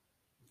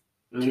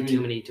 You know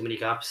too many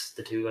gaps.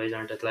 The two guys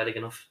aren't athletic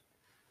enough.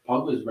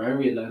 Pogba's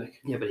very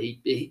athletic. Yeah, but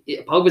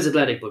Pogba's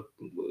athletic, but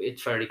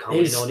it's fairly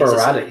common. He's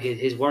sporadic.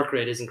 His work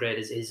rate isn't great.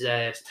 His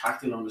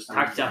tactical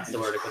understanding. That's the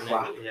word I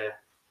couldn't. Yeah.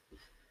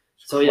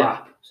 So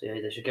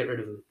they should get rid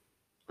of him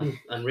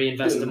and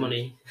reinvest the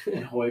money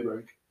in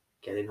Højbjerg.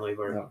 Get in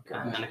Højbjerg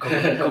and a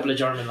couple of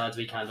German lads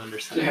we can't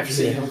understand. You ever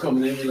see him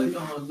coming in? You're like,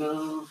 oh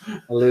no!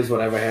 I'll lose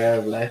whatever hair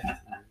I've left.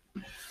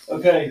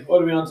 Okay,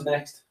 what are we on to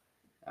next?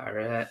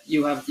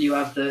 You have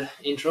the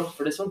intro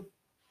for this one.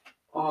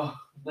 Oh,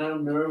 now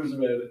I'm nervous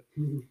about it.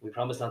 We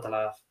promise not to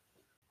laugh.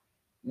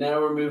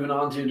 Now we're moving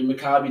on to the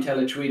Maccabi Tell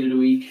a Tweet of the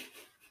Week.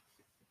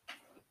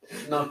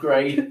 Not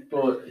great,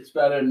 but it's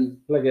better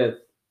than like a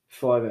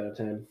 5 out of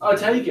 10. I'll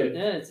take it.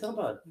 Yeah, it's not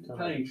bad.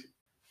 Thanks.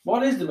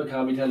 What is the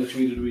Maccabi Tell a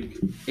Tweet of the Week?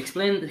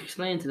 Explain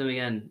to them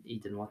again,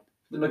 Ethan. What?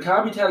 The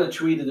Maccabi Tell a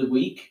Tweet of the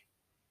Week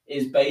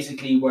is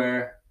basically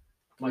where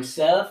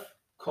myself,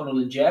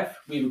 Conall and Jeff,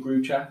 we have a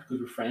group chat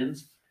because we're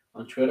friends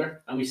on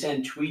Twitter, and we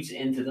send tweets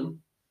into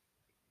them,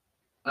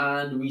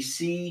 and we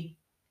see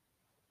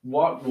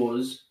what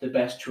was the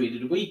best tweet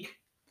of the week.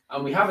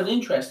 And we have an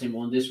interesting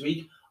one this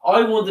week.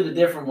 I wanted a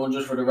different one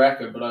just for the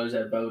record, but I was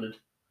outvoted.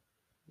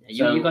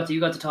 Yeah, you got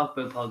to talk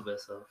about Pogba,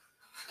 so.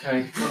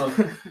 Okay, Conall,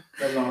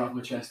 get a lot off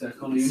my chest there.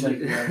 Conall, you take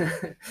it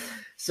away.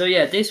 So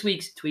yeah, this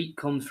week's tweet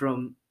comes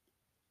from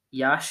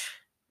Yash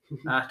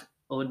at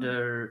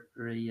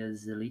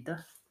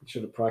Oderiazalita.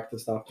 Should have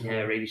practiced that. Yeah,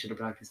 I really should have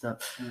practiced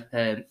that.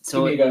 Yeah.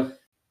 So you go.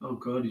 Oh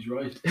God, he's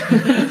right.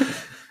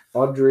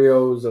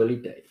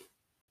 Odriozolite.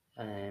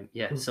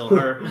 Yeah, so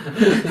her.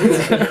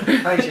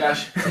 Thanks,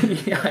 Yash.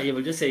 Yeah,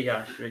 we'll just say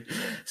Yash. Right.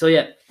 So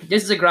yeah,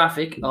 this is a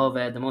graphic of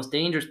the most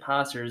dangerous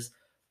passers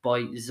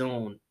by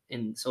zone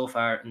so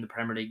far in the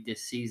Premier League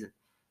this season.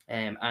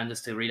 And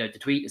just to read out the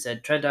tweet, it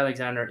said Trent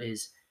Alexander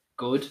is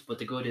good, but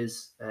the good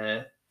is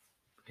kind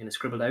of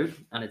scribbled out,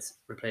 and it's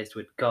replaced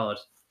with God.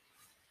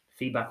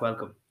 Feedback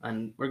welcome,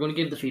 and we're going to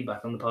give the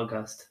feedback on the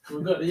podcast.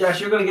 Yes,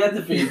 you're going to get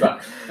the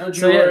feedback. Don't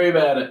you worry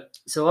about it.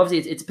 So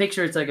obviously it's a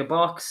picture. It's like a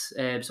box.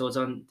 So it's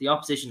on the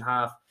opposition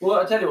half. Well,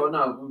 I'll tell you what.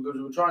 No,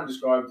 we'll try and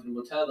describe it, and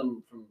we'll tell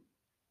them from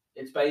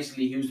It's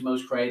basically who's the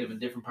most creative in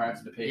different parts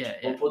of the pitch. Yeah,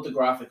 We'll put the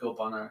graphic up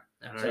on our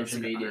on our social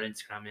media. On our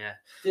Instagram, yeah.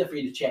 Feel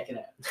free to check it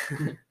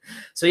out.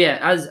 So yeah,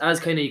 as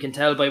kind of you can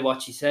tell by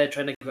what she said,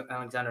 Trent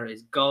Alexander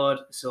is God.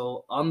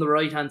 So on the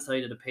right hand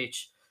side of the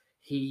pitch,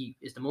 he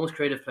is the most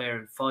creative player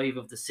in 5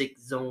 of the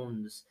 6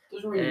 zones.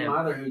 Doesn't really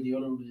matter who the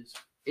other one is.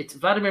 It's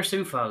Vladimir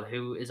Sufal,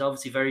 who is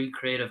obviously very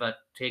creative at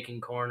taking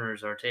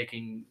corners or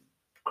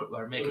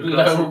making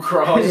low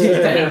crosses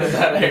down in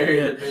that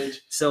area of the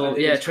pitch. So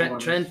yeah,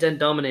 Trent then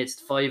dominates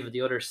 5 of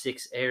the other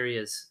 6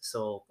 areas.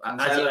 So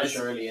as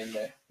surely in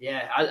there.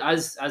 Yeah,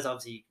 as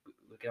obviously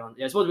we'll get on.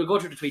 Yeah, I suppose we'll go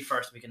through the tweet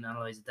first and we can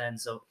analyse it then.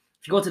 So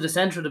if you go to the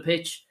centre of the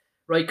pitch,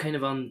 right kind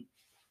of on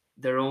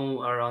their own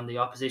or on the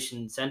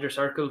opposition centre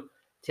circle,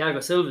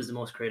 Thiago Silva is the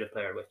most creative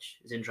player, which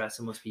is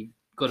interesting. Must be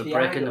good at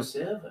breaking them.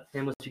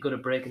 He must be good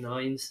at breaking the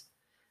lines.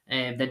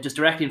 Then just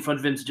directly in front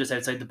of him, so just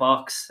outside the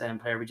box,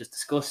 player we just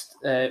discussed,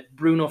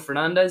 Bruno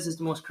Fernandes is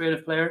the most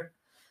creative player.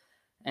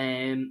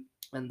 And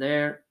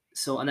then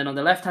on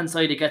the left hand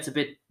side it gets a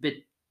bit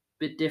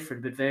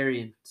different, a bit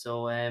varying.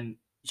 So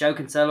João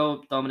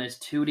Cancelo dominates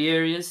 2 of the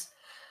areas.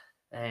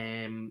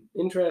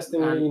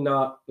 Interestingly,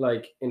 not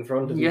like in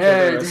front of each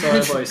other,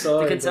 side by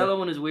side. The Cancelo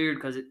one is weird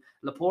because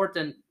Laporte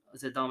then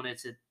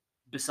dominates it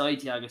beside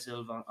Thiago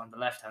Silva on the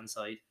left hand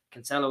side,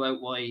 Cancelo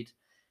out wide,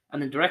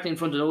 and then directly in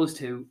front of those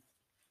two,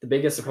 the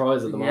biggest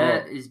surprise of them all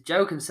is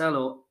João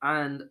Cancelo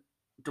and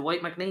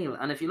Dwight McNeil.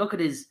 And if you look at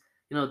his,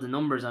 the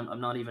numbers,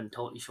 I'm not even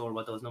totally sure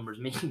what those numbers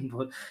mean,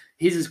 but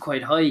his is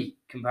quite high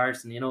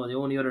comparison. The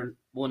only other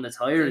one that's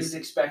higher is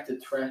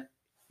expected threat.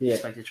 Yeah,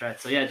 expected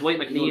threat. So yeah, Dwight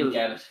McNeil.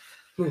 Get it.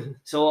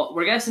 So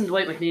we're guessing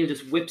Dwight McNeil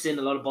just whips in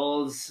a lot of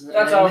balls.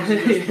 That's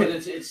obviously, but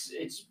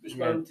it's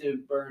responding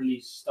to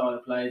Burnley's style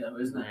of play, though,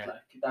 isn't it? Yeah.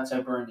 Like that's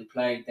how Burnley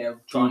play. They'll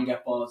try and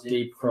get balls in,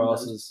 deep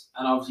crosses,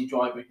 and obviously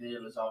Dwight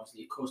McNeil is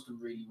obviously accustomed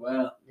really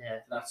well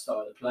to that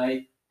style of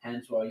play.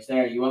 Hence why he's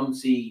there. You won't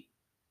see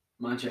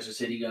Manchester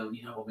City going,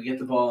 when we get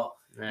the ball,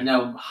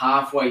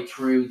 halfway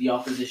through the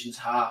opposition's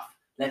half,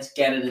 let's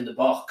get it in the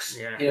box.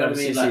 Yeah. You know what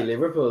I mean? See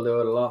Liverpool do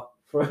it a lot.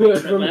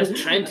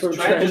 Trent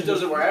just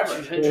does it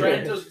wherever.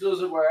 Trent just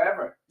does it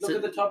wherever. Look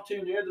at the top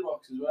 2 near the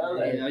box as well.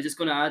 Yeah, I was just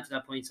going to add to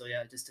that point. So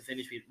yeah, just to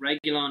finish with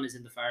Reguilon is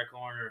in the far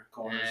corner.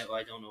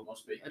 I don't know.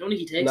 Must be. I don't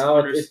think he takes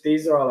corners.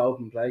 These are all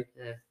open play.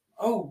 Yeah.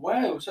 Oh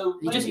wow! So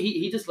he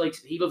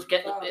loves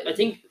getting. I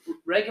think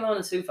Reguilon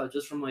and Sufal,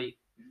 just from my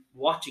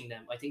watching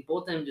them, I think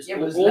both of them just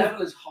his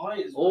level is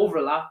high as well.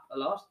 Overlap a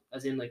lot,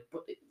 as in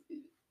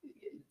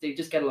they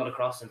just get a lot of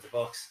cross into the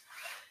box.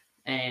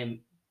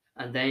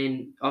 And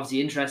then,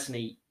 obviously,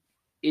 interestingly,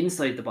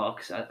 inside the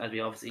box, as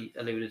we obviously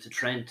alluded to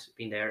Trent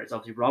being there, it's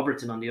obviously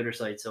Robertson on the other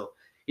side. So,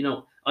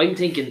 I'm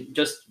thinking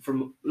just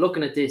from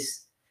looking at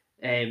this,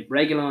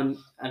 Reguilon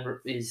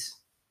is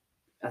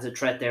as a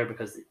threat there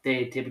because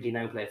they typically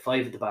now play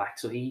 5 at the back.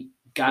 So he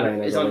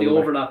is on the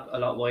overlap a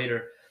lot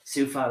wider.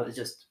 Sufal is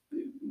just,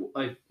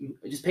 I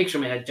just picture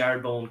in my head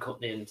Jared Bowen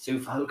cutting in,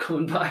 Sufal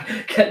coming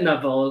back, getting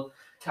that ball.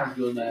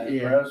 Tackling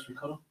Browse from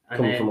Conall.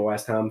 Coming from a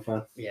West Ham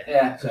fan.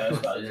 Yeah. So that's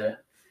about it, yeah.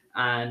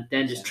 And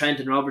then just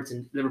Trent and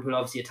Robertson, Liverpool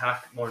obviously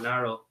attack more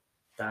narrow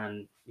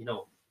than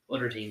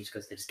other teams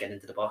because they just get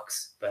into the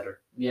box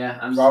better. Yeah,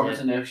 and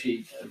Robertson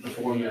actually,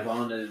 before we move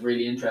on, is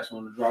really interesting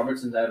one.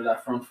 Robertson's out of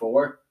that front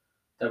 4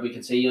 that we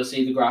can see. You'll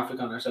see the graphic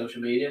on our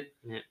social media.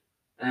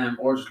 Yeah.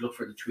 Or just look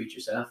for the tweet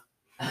yourself.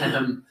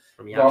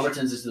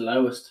 Robertson's is the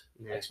lowest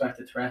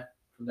expected threat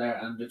from there,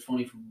 and it's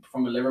funny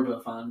from a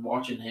Liverpool fan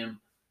watching him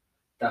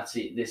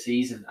this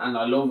season, and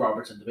I love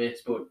Robertson to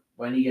bits, but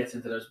when he gets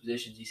into those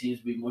positions, he seems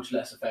to be much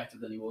less effective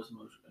than he was in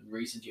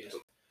recent years.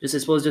 I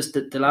suppose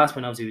the last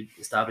point, obviously,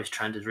 we established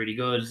Trent is really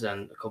good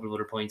and a couple of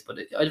other points, but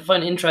I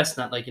find it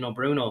interesting that,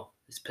 Bruno,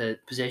 his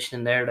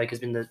position there, has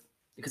been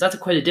because that's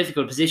quite a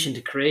difficult position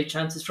to create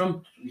chances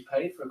from. He's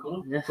paid for it,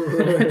 Conall. Yeah.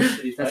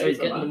 That's why he's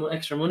getting the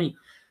extra money.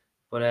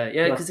 But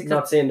because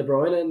not seeing De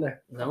Bruyne in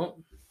there.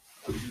 No.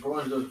 De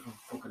Bruyne does it from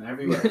fucking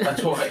everywhere.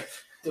 That's why.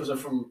 Does it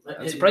from?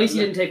 I'm surprised he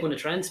didn't take one of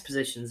Trent's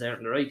positions there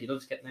on the right. He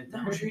loves getting out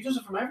there. No, sure, he does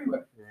it from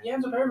everywhere. Yeah. He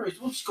ends up everywhere. He's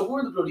not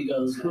scoring the bloody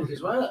goals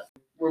as well.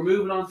 We're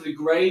moving on to the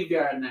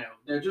graveyard now.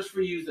 Now, just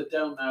for you that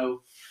don't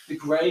know, the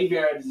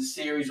graveyard is a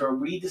series where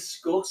we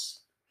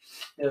discuss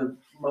the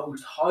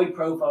most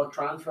high-profile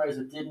transfers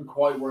that didn't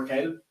quite work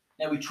out.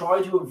 Now, we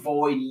try to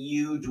avoid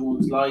huge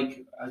ones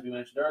like, as we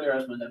mentioned earlier,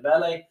 Ousmane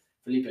Dembele,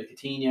 Felipe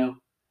Coutinho,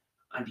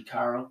 Andy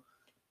Carroll.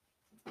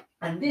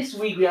 And this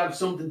week we have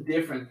something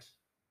different.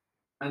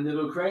 And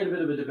it'll create a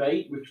bit of a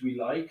debate, which we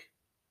like.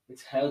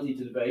 It's healthy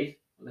to debate,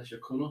 unless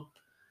you're Conall.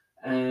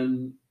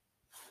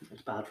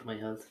 It's bad for my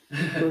health.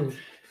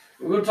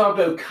 We're going to talk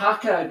about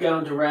Kaka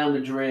going to Real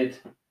Madrid.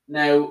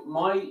 Now,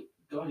 my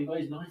God, he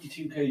weighs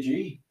 92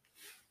 kg.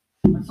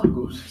 That's not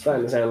good.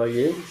 Starting to sound like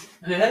you.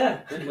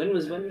 Yeah. When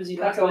was he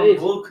last Kaka on played?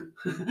 bulk.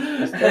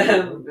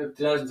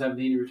 2017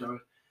 he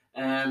retired.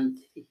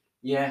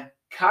 Yeah.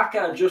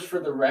 Kaka, just for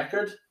the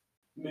record,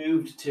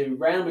 moved to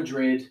Real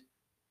Madrid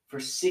for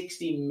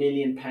 £60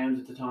 million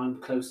at the time,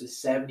 close to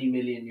 70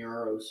 million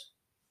euros,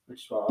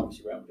 which is what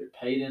obviously Real Madrid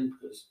paid in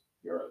because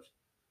euros.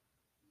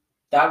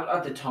 That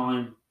at the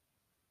time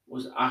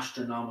was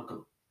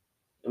astronomical.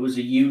 It was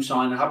a huge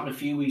sign. It happened a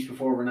few weeks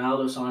before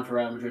Ronaldo signed for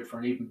Real Madrid for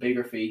an even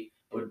bigger fee.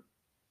 But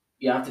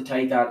you have to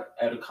take that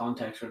out of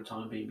context for the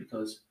time being,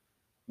 because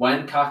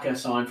when Kaka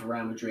signed for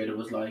Real Madrid, it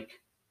was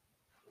like,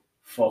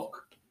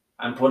 fuck.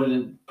 And put it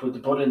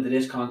into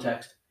this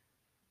context,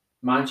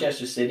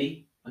 Manchester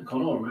City, and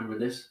Conall remember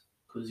this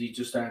because he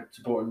just started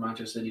supporting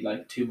Manchester City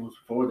like 2 months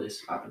before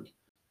this happened,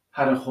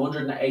 had a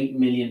 108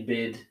 million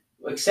bid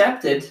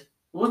accepted. It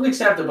wasn't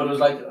accepted, but it was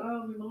like,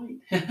 oh, we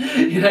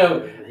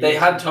might. They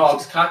had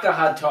talks. Kaka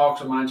had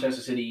talks with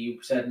Manchester City. He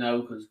said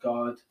no because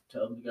God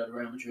told him to go to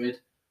Real Madrid.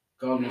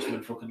 God must have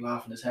been fucking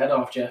laughing his head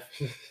off, Jeff,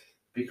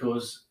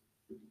 because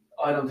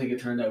I don't think it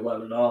turned out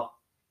well at all.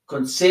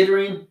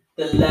 Considering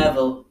the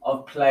level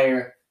of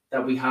player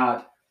that we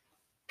had,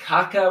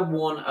 Kaka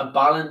won a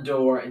Ballon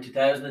d'Or in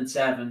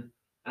 2007,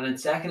 and in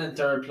second and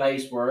third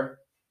place were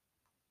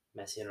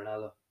Messi and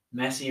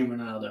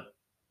Ronaldo.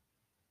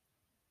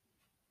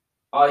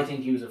 I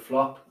think he was a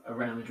flop at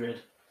Real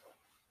Madrid.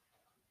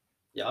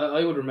 Yeah,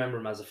 I would remember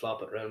him as a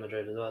flop at Real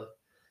Madrid as well.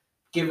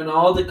 Given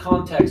all the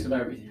context of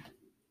everything.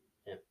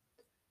 Yeah.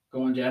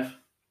 Go on, Jeff.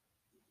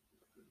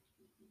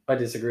 I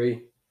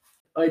disagree.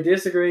 I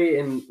disagree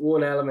in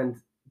one element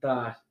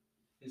that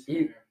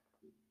he's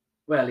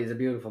a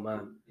beautiful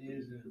man. He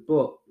is.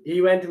 But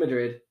he went to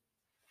Madrid.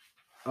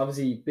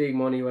 Obviously, big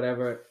money,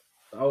 whatever,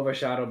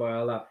 overshadowed by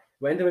all that.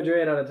 Went to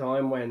Madrid at a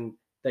time when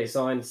they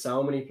signed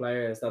so many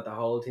players that the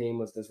whole team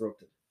was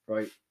disrupted,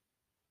 right?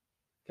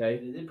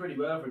 Okay. They did pretty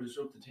well for a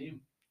disrupted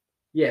team.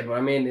 Yeah, but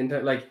I mean,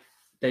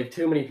 they've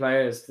too many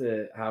players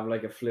to have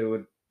like a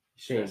fluid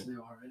team.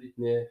 Now already.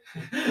 Yeah.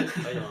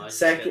 I know.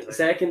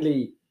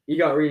 Secondly, he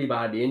got really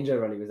badly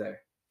injured when he was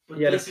there. But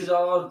this is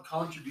all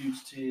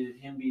contributes to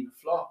him being a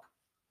flop.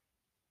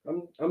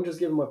 I'm just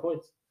giving my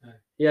points. Yeah.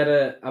 He had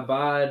a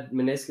bad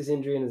meniscus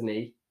injury in his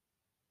knee,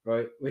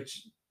 right?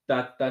 Which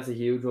that's a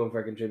huge one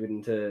for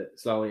contributing to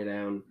slowing you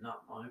down,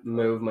 Not my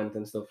movement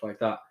and stuff like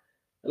that,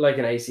 like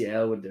an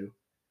ACL would do.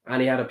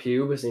 And he had a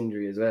pubis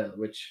injury as well,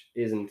 which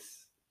isn't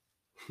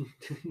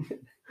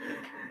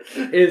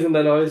a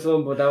nice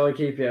one, but that would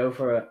keep you out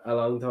for a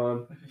long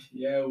time.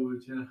 Yeah, it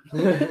would, yeah.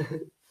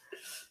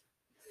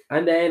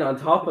 And then on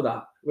top of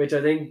that, which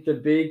I think the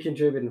big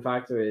contributing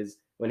factor is,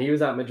 when he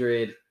was at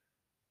Madrid,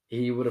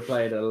 he would have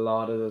played a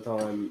lot of the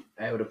time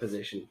out of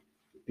position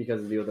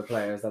because of the other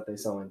players that they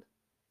signed.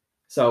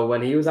 So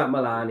when he was at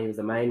Milan, he was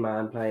the main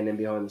man playing in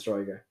behind the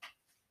striker.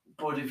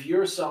 But if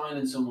you're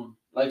signing someone,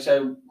 like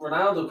say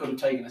Ronaldo could have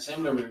taken a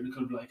similar route, he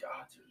could be like,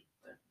 I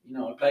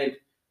know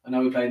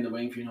he played in the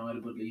wing for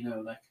United, but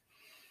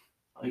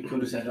I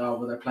could have said,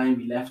 they're playing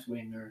me left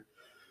wing, or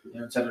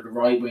instead of the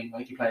right wing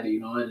like he played at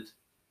United.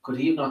 Could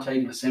he have not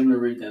taken a similar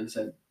route then and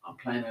said, I'm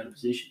playing out of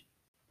position?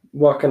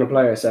 What can a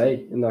player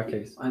say in that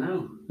case? I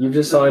know. You've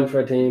just signed for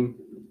a team.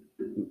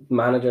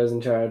 Manager's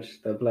in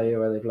charge. They'll play you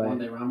where they play. Juan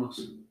de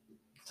Ramos.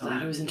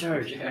 That was in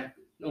charge. Yeah.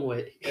 No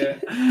way. Yeah.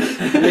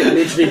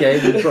 Literally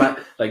gave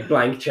him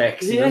blank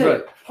checks. Yeah.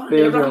 I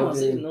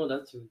didn't know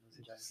that.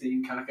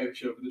 Seen Kaka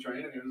show up in the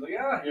train, and he was like,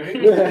 you're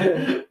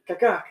here.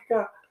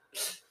 Kaka.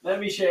 Let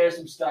me share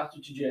some stats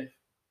with you, Jeff.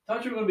 I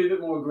thought you were going to be a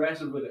bit more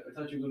aggressive with it. I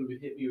thought you were going to be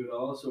hitting me with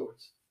all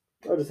sorts.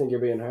 I just think you're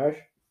being harsh.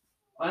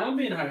 I am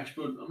being harsh,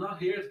 but I'm not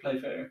here to play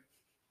fair.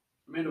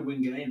 I'm here to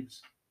win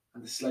games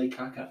and to slay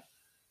Kaka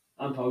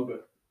and Pogba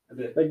a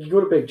bit. Like, you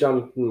could have picked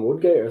Jonathan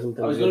Woodgate or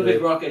something. I was going to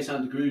pick Roque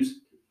Santa Cruz.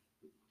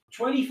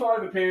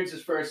 25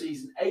 appearances for a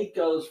season, 8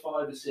 goals,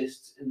 5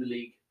 assists in the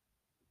league.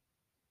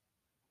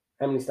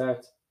 How many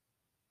starts?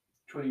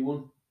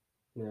 21.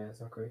 Yeah,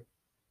 it's not great.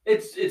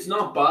 It's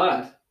not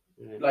bad.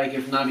 Yeah. Like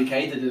if Naby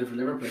Keita did it for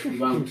Liverpool, he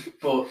won't.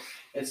 But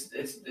it's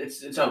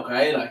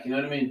okay. Like, you know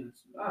what I mean?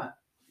 It's,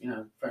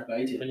 fair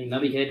play to you. I mean,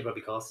 Naby Keita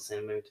probably cost the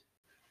same amount.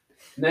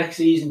 Next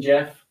season,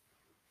 Jeff,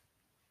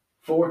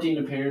 14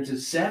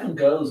 appearances, 7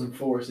 goals and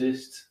 4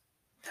 assists.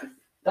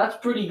 That's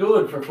pretty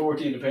good for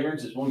 14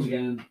 appearances. Once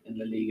again in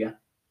La Liga,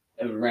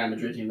 it was a Real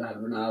Madrid team that had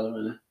Ronaldo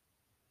in it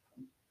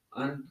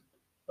and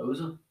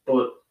Ozil.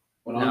 But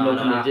when I'm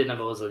looking at, he didn't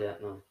have Ozil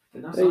yet. No.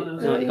 Did not sign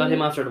Ozil? No, he got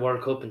him after the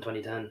World Cup in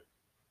 2010.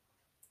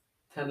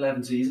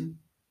 10-11 season.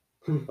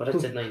 But I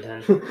said 9-10.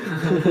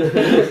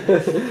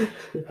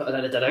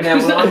 Now,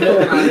 what I'm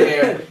looking at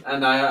here,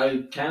 and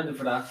I counted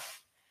for that,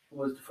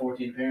 was the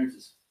 14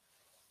 appearances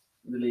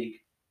in the league.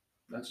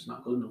 That's just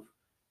not good enough.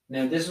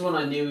 Now, this is when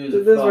I knew he was a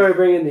flop. This is where I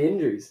bring in the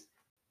injuries.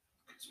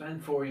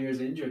 Spent 4 years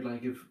injured.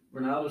 Like, if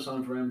Ronaldo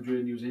signed for Real Madrid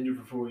and he was injured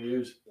for 4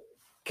 years.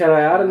 Can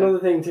I add another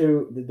thing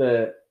to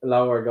the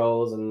lower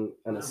goals and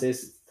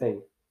assists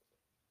thing?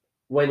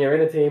 When you're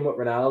in a team with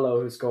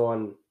Ronaldo who's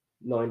scoring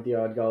 90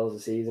 odd goals a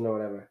season or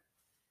whatever,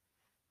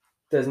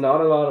 there's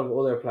not a lot of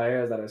other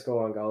players that are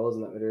scoring goals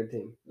in that Madrid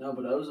team. No,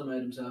 but Ozil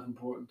made himself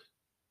important.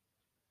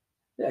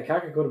 Yeah,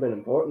 Kaka could have been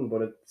important,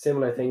 but a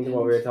similar thing to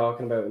what we were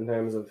talking about in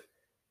terms of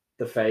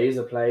the phase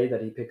of play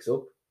that he picks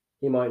up.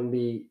 He mightn't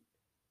be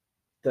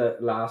the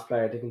last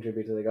player to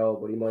contribute to the goal,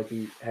 but he might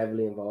be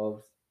heavily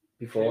involved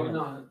before. Maybe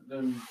not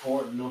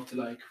important enough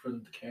for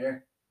them to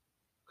care.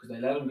 because they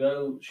let him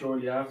go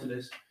shortly after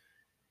this.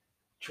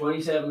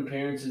 27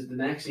 appearances the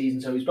next season,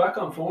 so he's back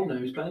on form now.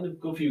 He's playing a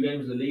good few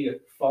games in the Liga.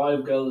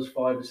 5 goals,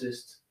 5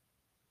 assists.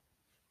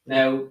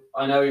 Now,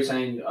 I know you're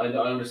saying, I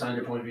understand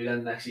your point of view,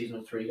 then the next season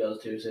with 3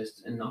 goals, 2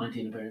 assists in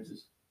 19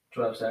 appearances,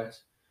 12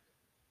 starts.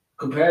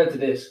 Compared to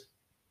this,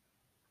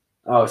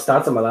 Oh,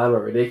 stats in Milan were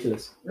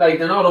ridiculous. like,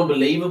 they're not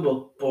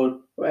unbelievable,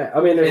 but Well,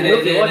 I mean, there's in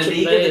nothing. a watch him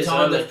league play at the as time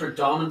well, that's like-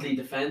 predominantly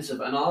defensive,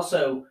 and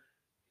also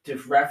to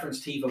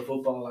reference TiVo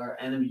football, our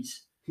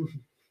enemies,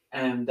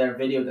 their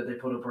video that they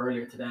put up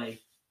earlier today,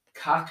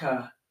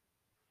 Kaka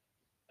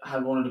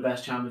had one of the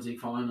best Champions League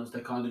finals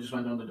that kind of just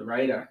went under the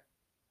radar.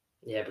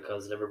 Yeah,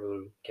 because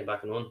Liverpool came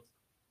back and won.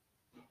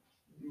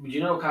 Do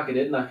you know what Kaka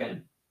did in that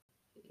game?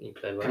 He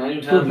played well. Can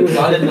anyone tell me? Because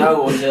I didn't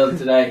know until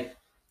today,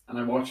 and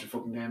I watched the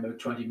fucking game about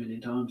 20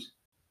 million times.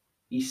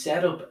 He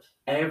set up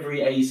every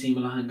AC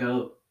Milan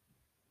goal.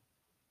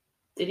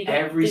 Did he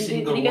every get,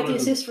 single did he get one the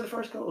of them. assist for the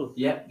first goal?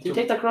 Yeah. Did he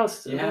take that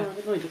cross? Yeah. Oh, I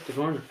didn't know he took the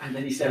corner. And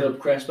then he set up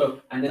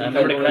Crespo, and then I he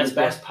remember played the one of the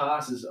Crespo. best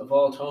passes of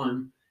all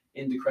time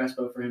into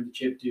Crespo for him to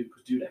chip to,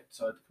 because Dudek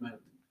decided to come out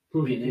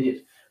and be an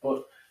idiot.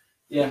 But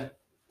yeah,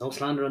 No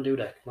slander on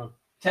Dudek. Come on.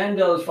 10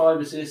 goals, 5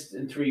 assists,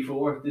 and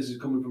 3-4. This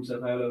is coming from Sao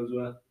Paulo as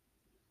well.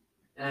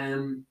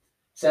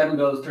 7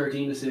 goals,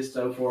 13 assists,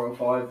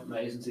 04-05.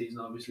 Amazing season,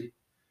 obviously.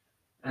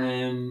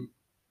 And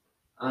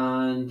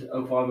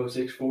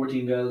 05-06,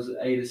 14 goals,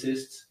 8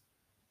 assists.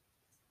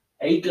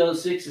 8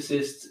 goals, 6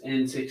 assists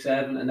in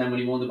 6-7. And then when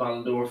he won the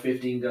Ballon d'Or,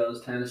 15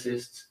 goals, 10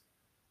 assists.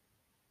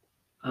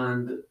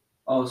 And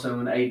also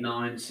in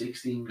 8-9,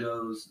 16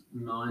 goals,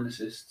 9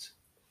 assists.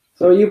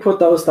 So you put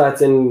those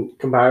stats in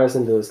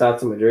comparison to the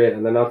stats in Madrid,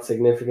 and they're not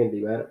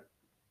significantly better.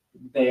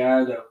 They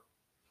are, though.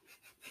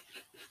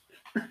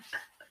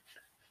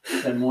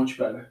 They're much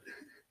better.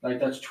 Like,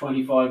 that's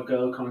 25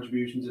 goal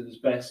contributions in his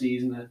best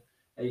season at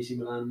AC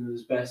Milan, and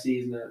his best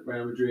season at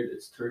Real Madrid,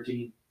 it's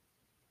 13.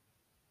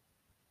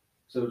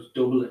 So it's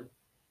doubling.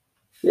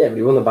 Yeah, but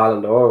he won the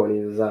Ballon d'Or when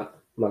he was at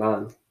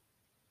Milan.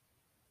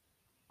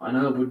 I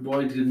know, but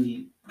why didn't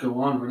he go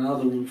on?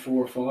 Ronaldo won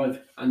 4 or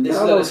 5. And this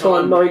Ronaldo is scored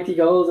at a time... 90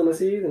 goals in a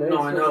season. Eh?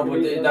 No, I know, but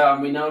Ridiculous.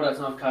 we know that's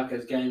not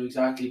Kaka's game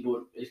exactly,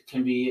 but it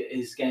can be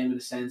his game in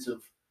the sense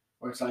of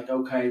where it's like,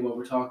 okay, well,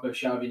 we're talking about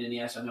Xavi and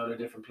Iniesta. I know they're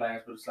different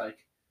players, but it's like,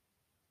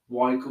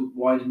 why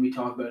didn't we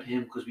talk about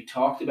him? Because we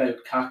talked about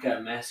Kaka,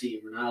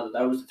 Messi, and Ronaldo.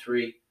 That was the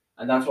 3,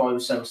 and that's why I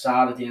was so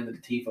sad at the end of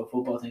the TiVo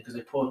football thing, because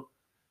they put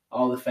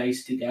all the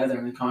faces together,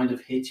 and it kind of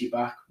hits you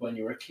back when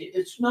you were a kid.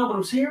 But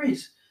I'm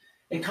serious.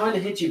 It kind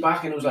of hit you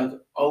back, and it was like,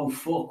 oh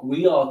fuck,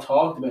 we all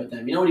talked about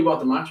them. You know when he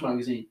bought the Match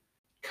magazine,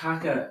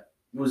 Kaka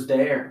was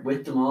there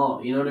with them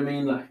all. You know what I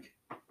mean? Like,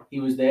 he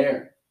was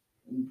there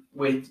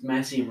with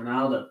Messi and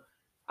Ronaldo,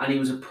 and he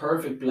was a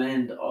perfect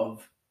blend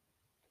of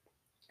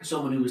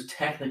someone who was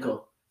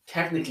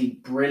technically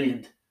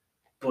brilliant,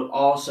 but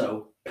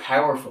also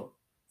powerful,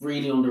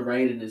 really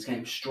underrated in his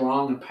game,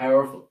 strong and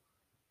powerful.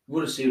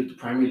 Would have suited the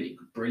Premier League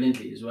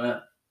brilliantly as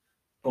well,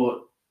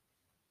 but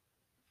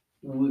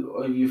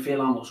you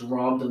feel almost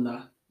robbed on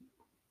that,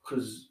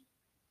 because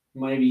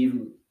maybe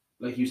even,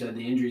 like you said,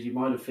 the injuries, he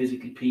might have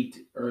physically peaked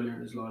earlier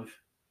in his life,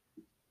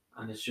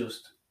 and it's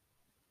just...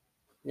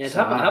 Yeah, it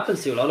sad.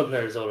 happens to a lot of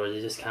players already.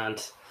 They just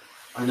can't.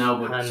 I know,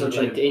 but And such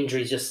like a... the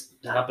injuries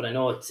just happen. I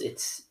know it's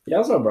He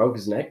also broke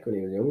his neck when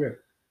he was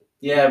younger.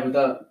 Yeah, but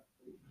that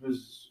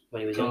was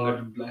when he was God younger.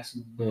 and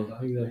blessing. And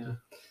all Yeah, that, exactly. yeah.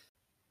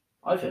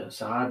 I feel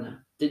sad now.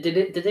 Did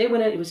they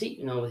win it? Was he?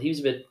 No, he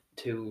was a bit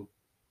too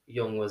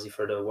young, was he,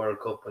 for the World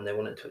Cup when they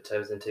won it in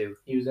 2002?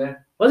 He was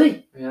there. Was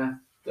he? Yeah.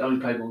 They only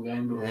played one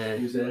game, but Yeah.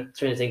 he was there.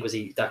 Trying to think, was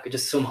he that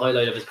just some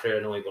highlight of his career?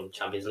 I know he won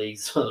Champions League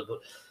as well, but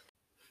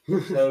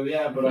So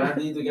yeah, but I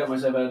need to get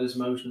myself out of this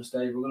emotional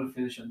state. We're going to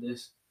finish on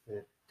this.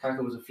 Yeah.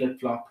 Kaka was a flip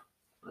flop,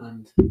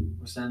 and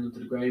we're sending him to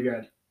the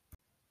graveyard.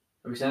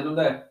 Are we sending him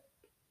there?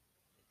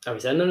 are we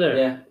sending him there?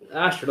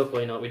 Yeah. Sure, look,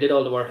 why not? We did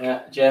all the work.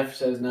 Yeah. Jeff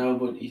says no,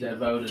 but he's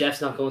outvoted.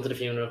 Jeff's not going to the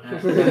funeral.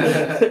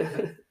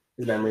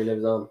 His memory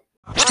lives on.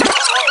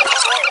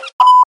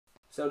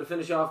 So to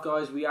finish off,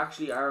 guys, we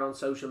actually are on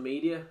social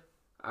media.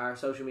 Our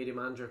social media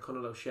manager,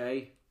 Conall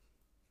O'Shea,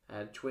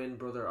 twin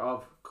brother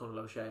of Conall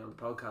O'Shea on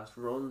the podcast,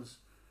 runs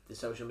the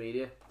social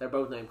media. They're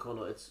both named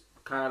Conall. It's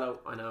Carlo,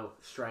 I know,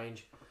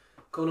 strange.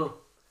 Conall,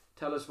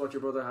 tell us what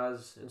your brother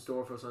has in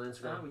store for us on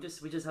Instagram.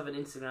 We just have an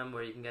Instagram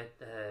where you can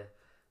get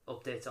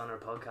updates on our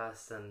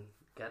podcast and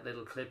get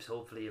little clips,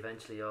 hopefully,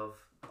 eventually, of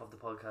the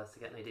podcast to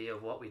get an idea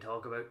of what we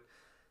talk about.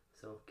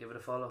 So give it a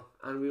follow.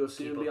 And we will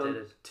soon Keep be on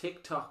updated.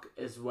 TikTok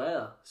as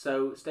well.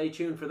 So stay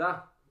tuned for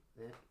that.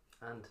 Yeah,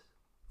 and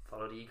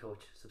follow the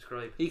eCoach.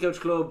 Subscribe. eCoach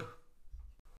Club.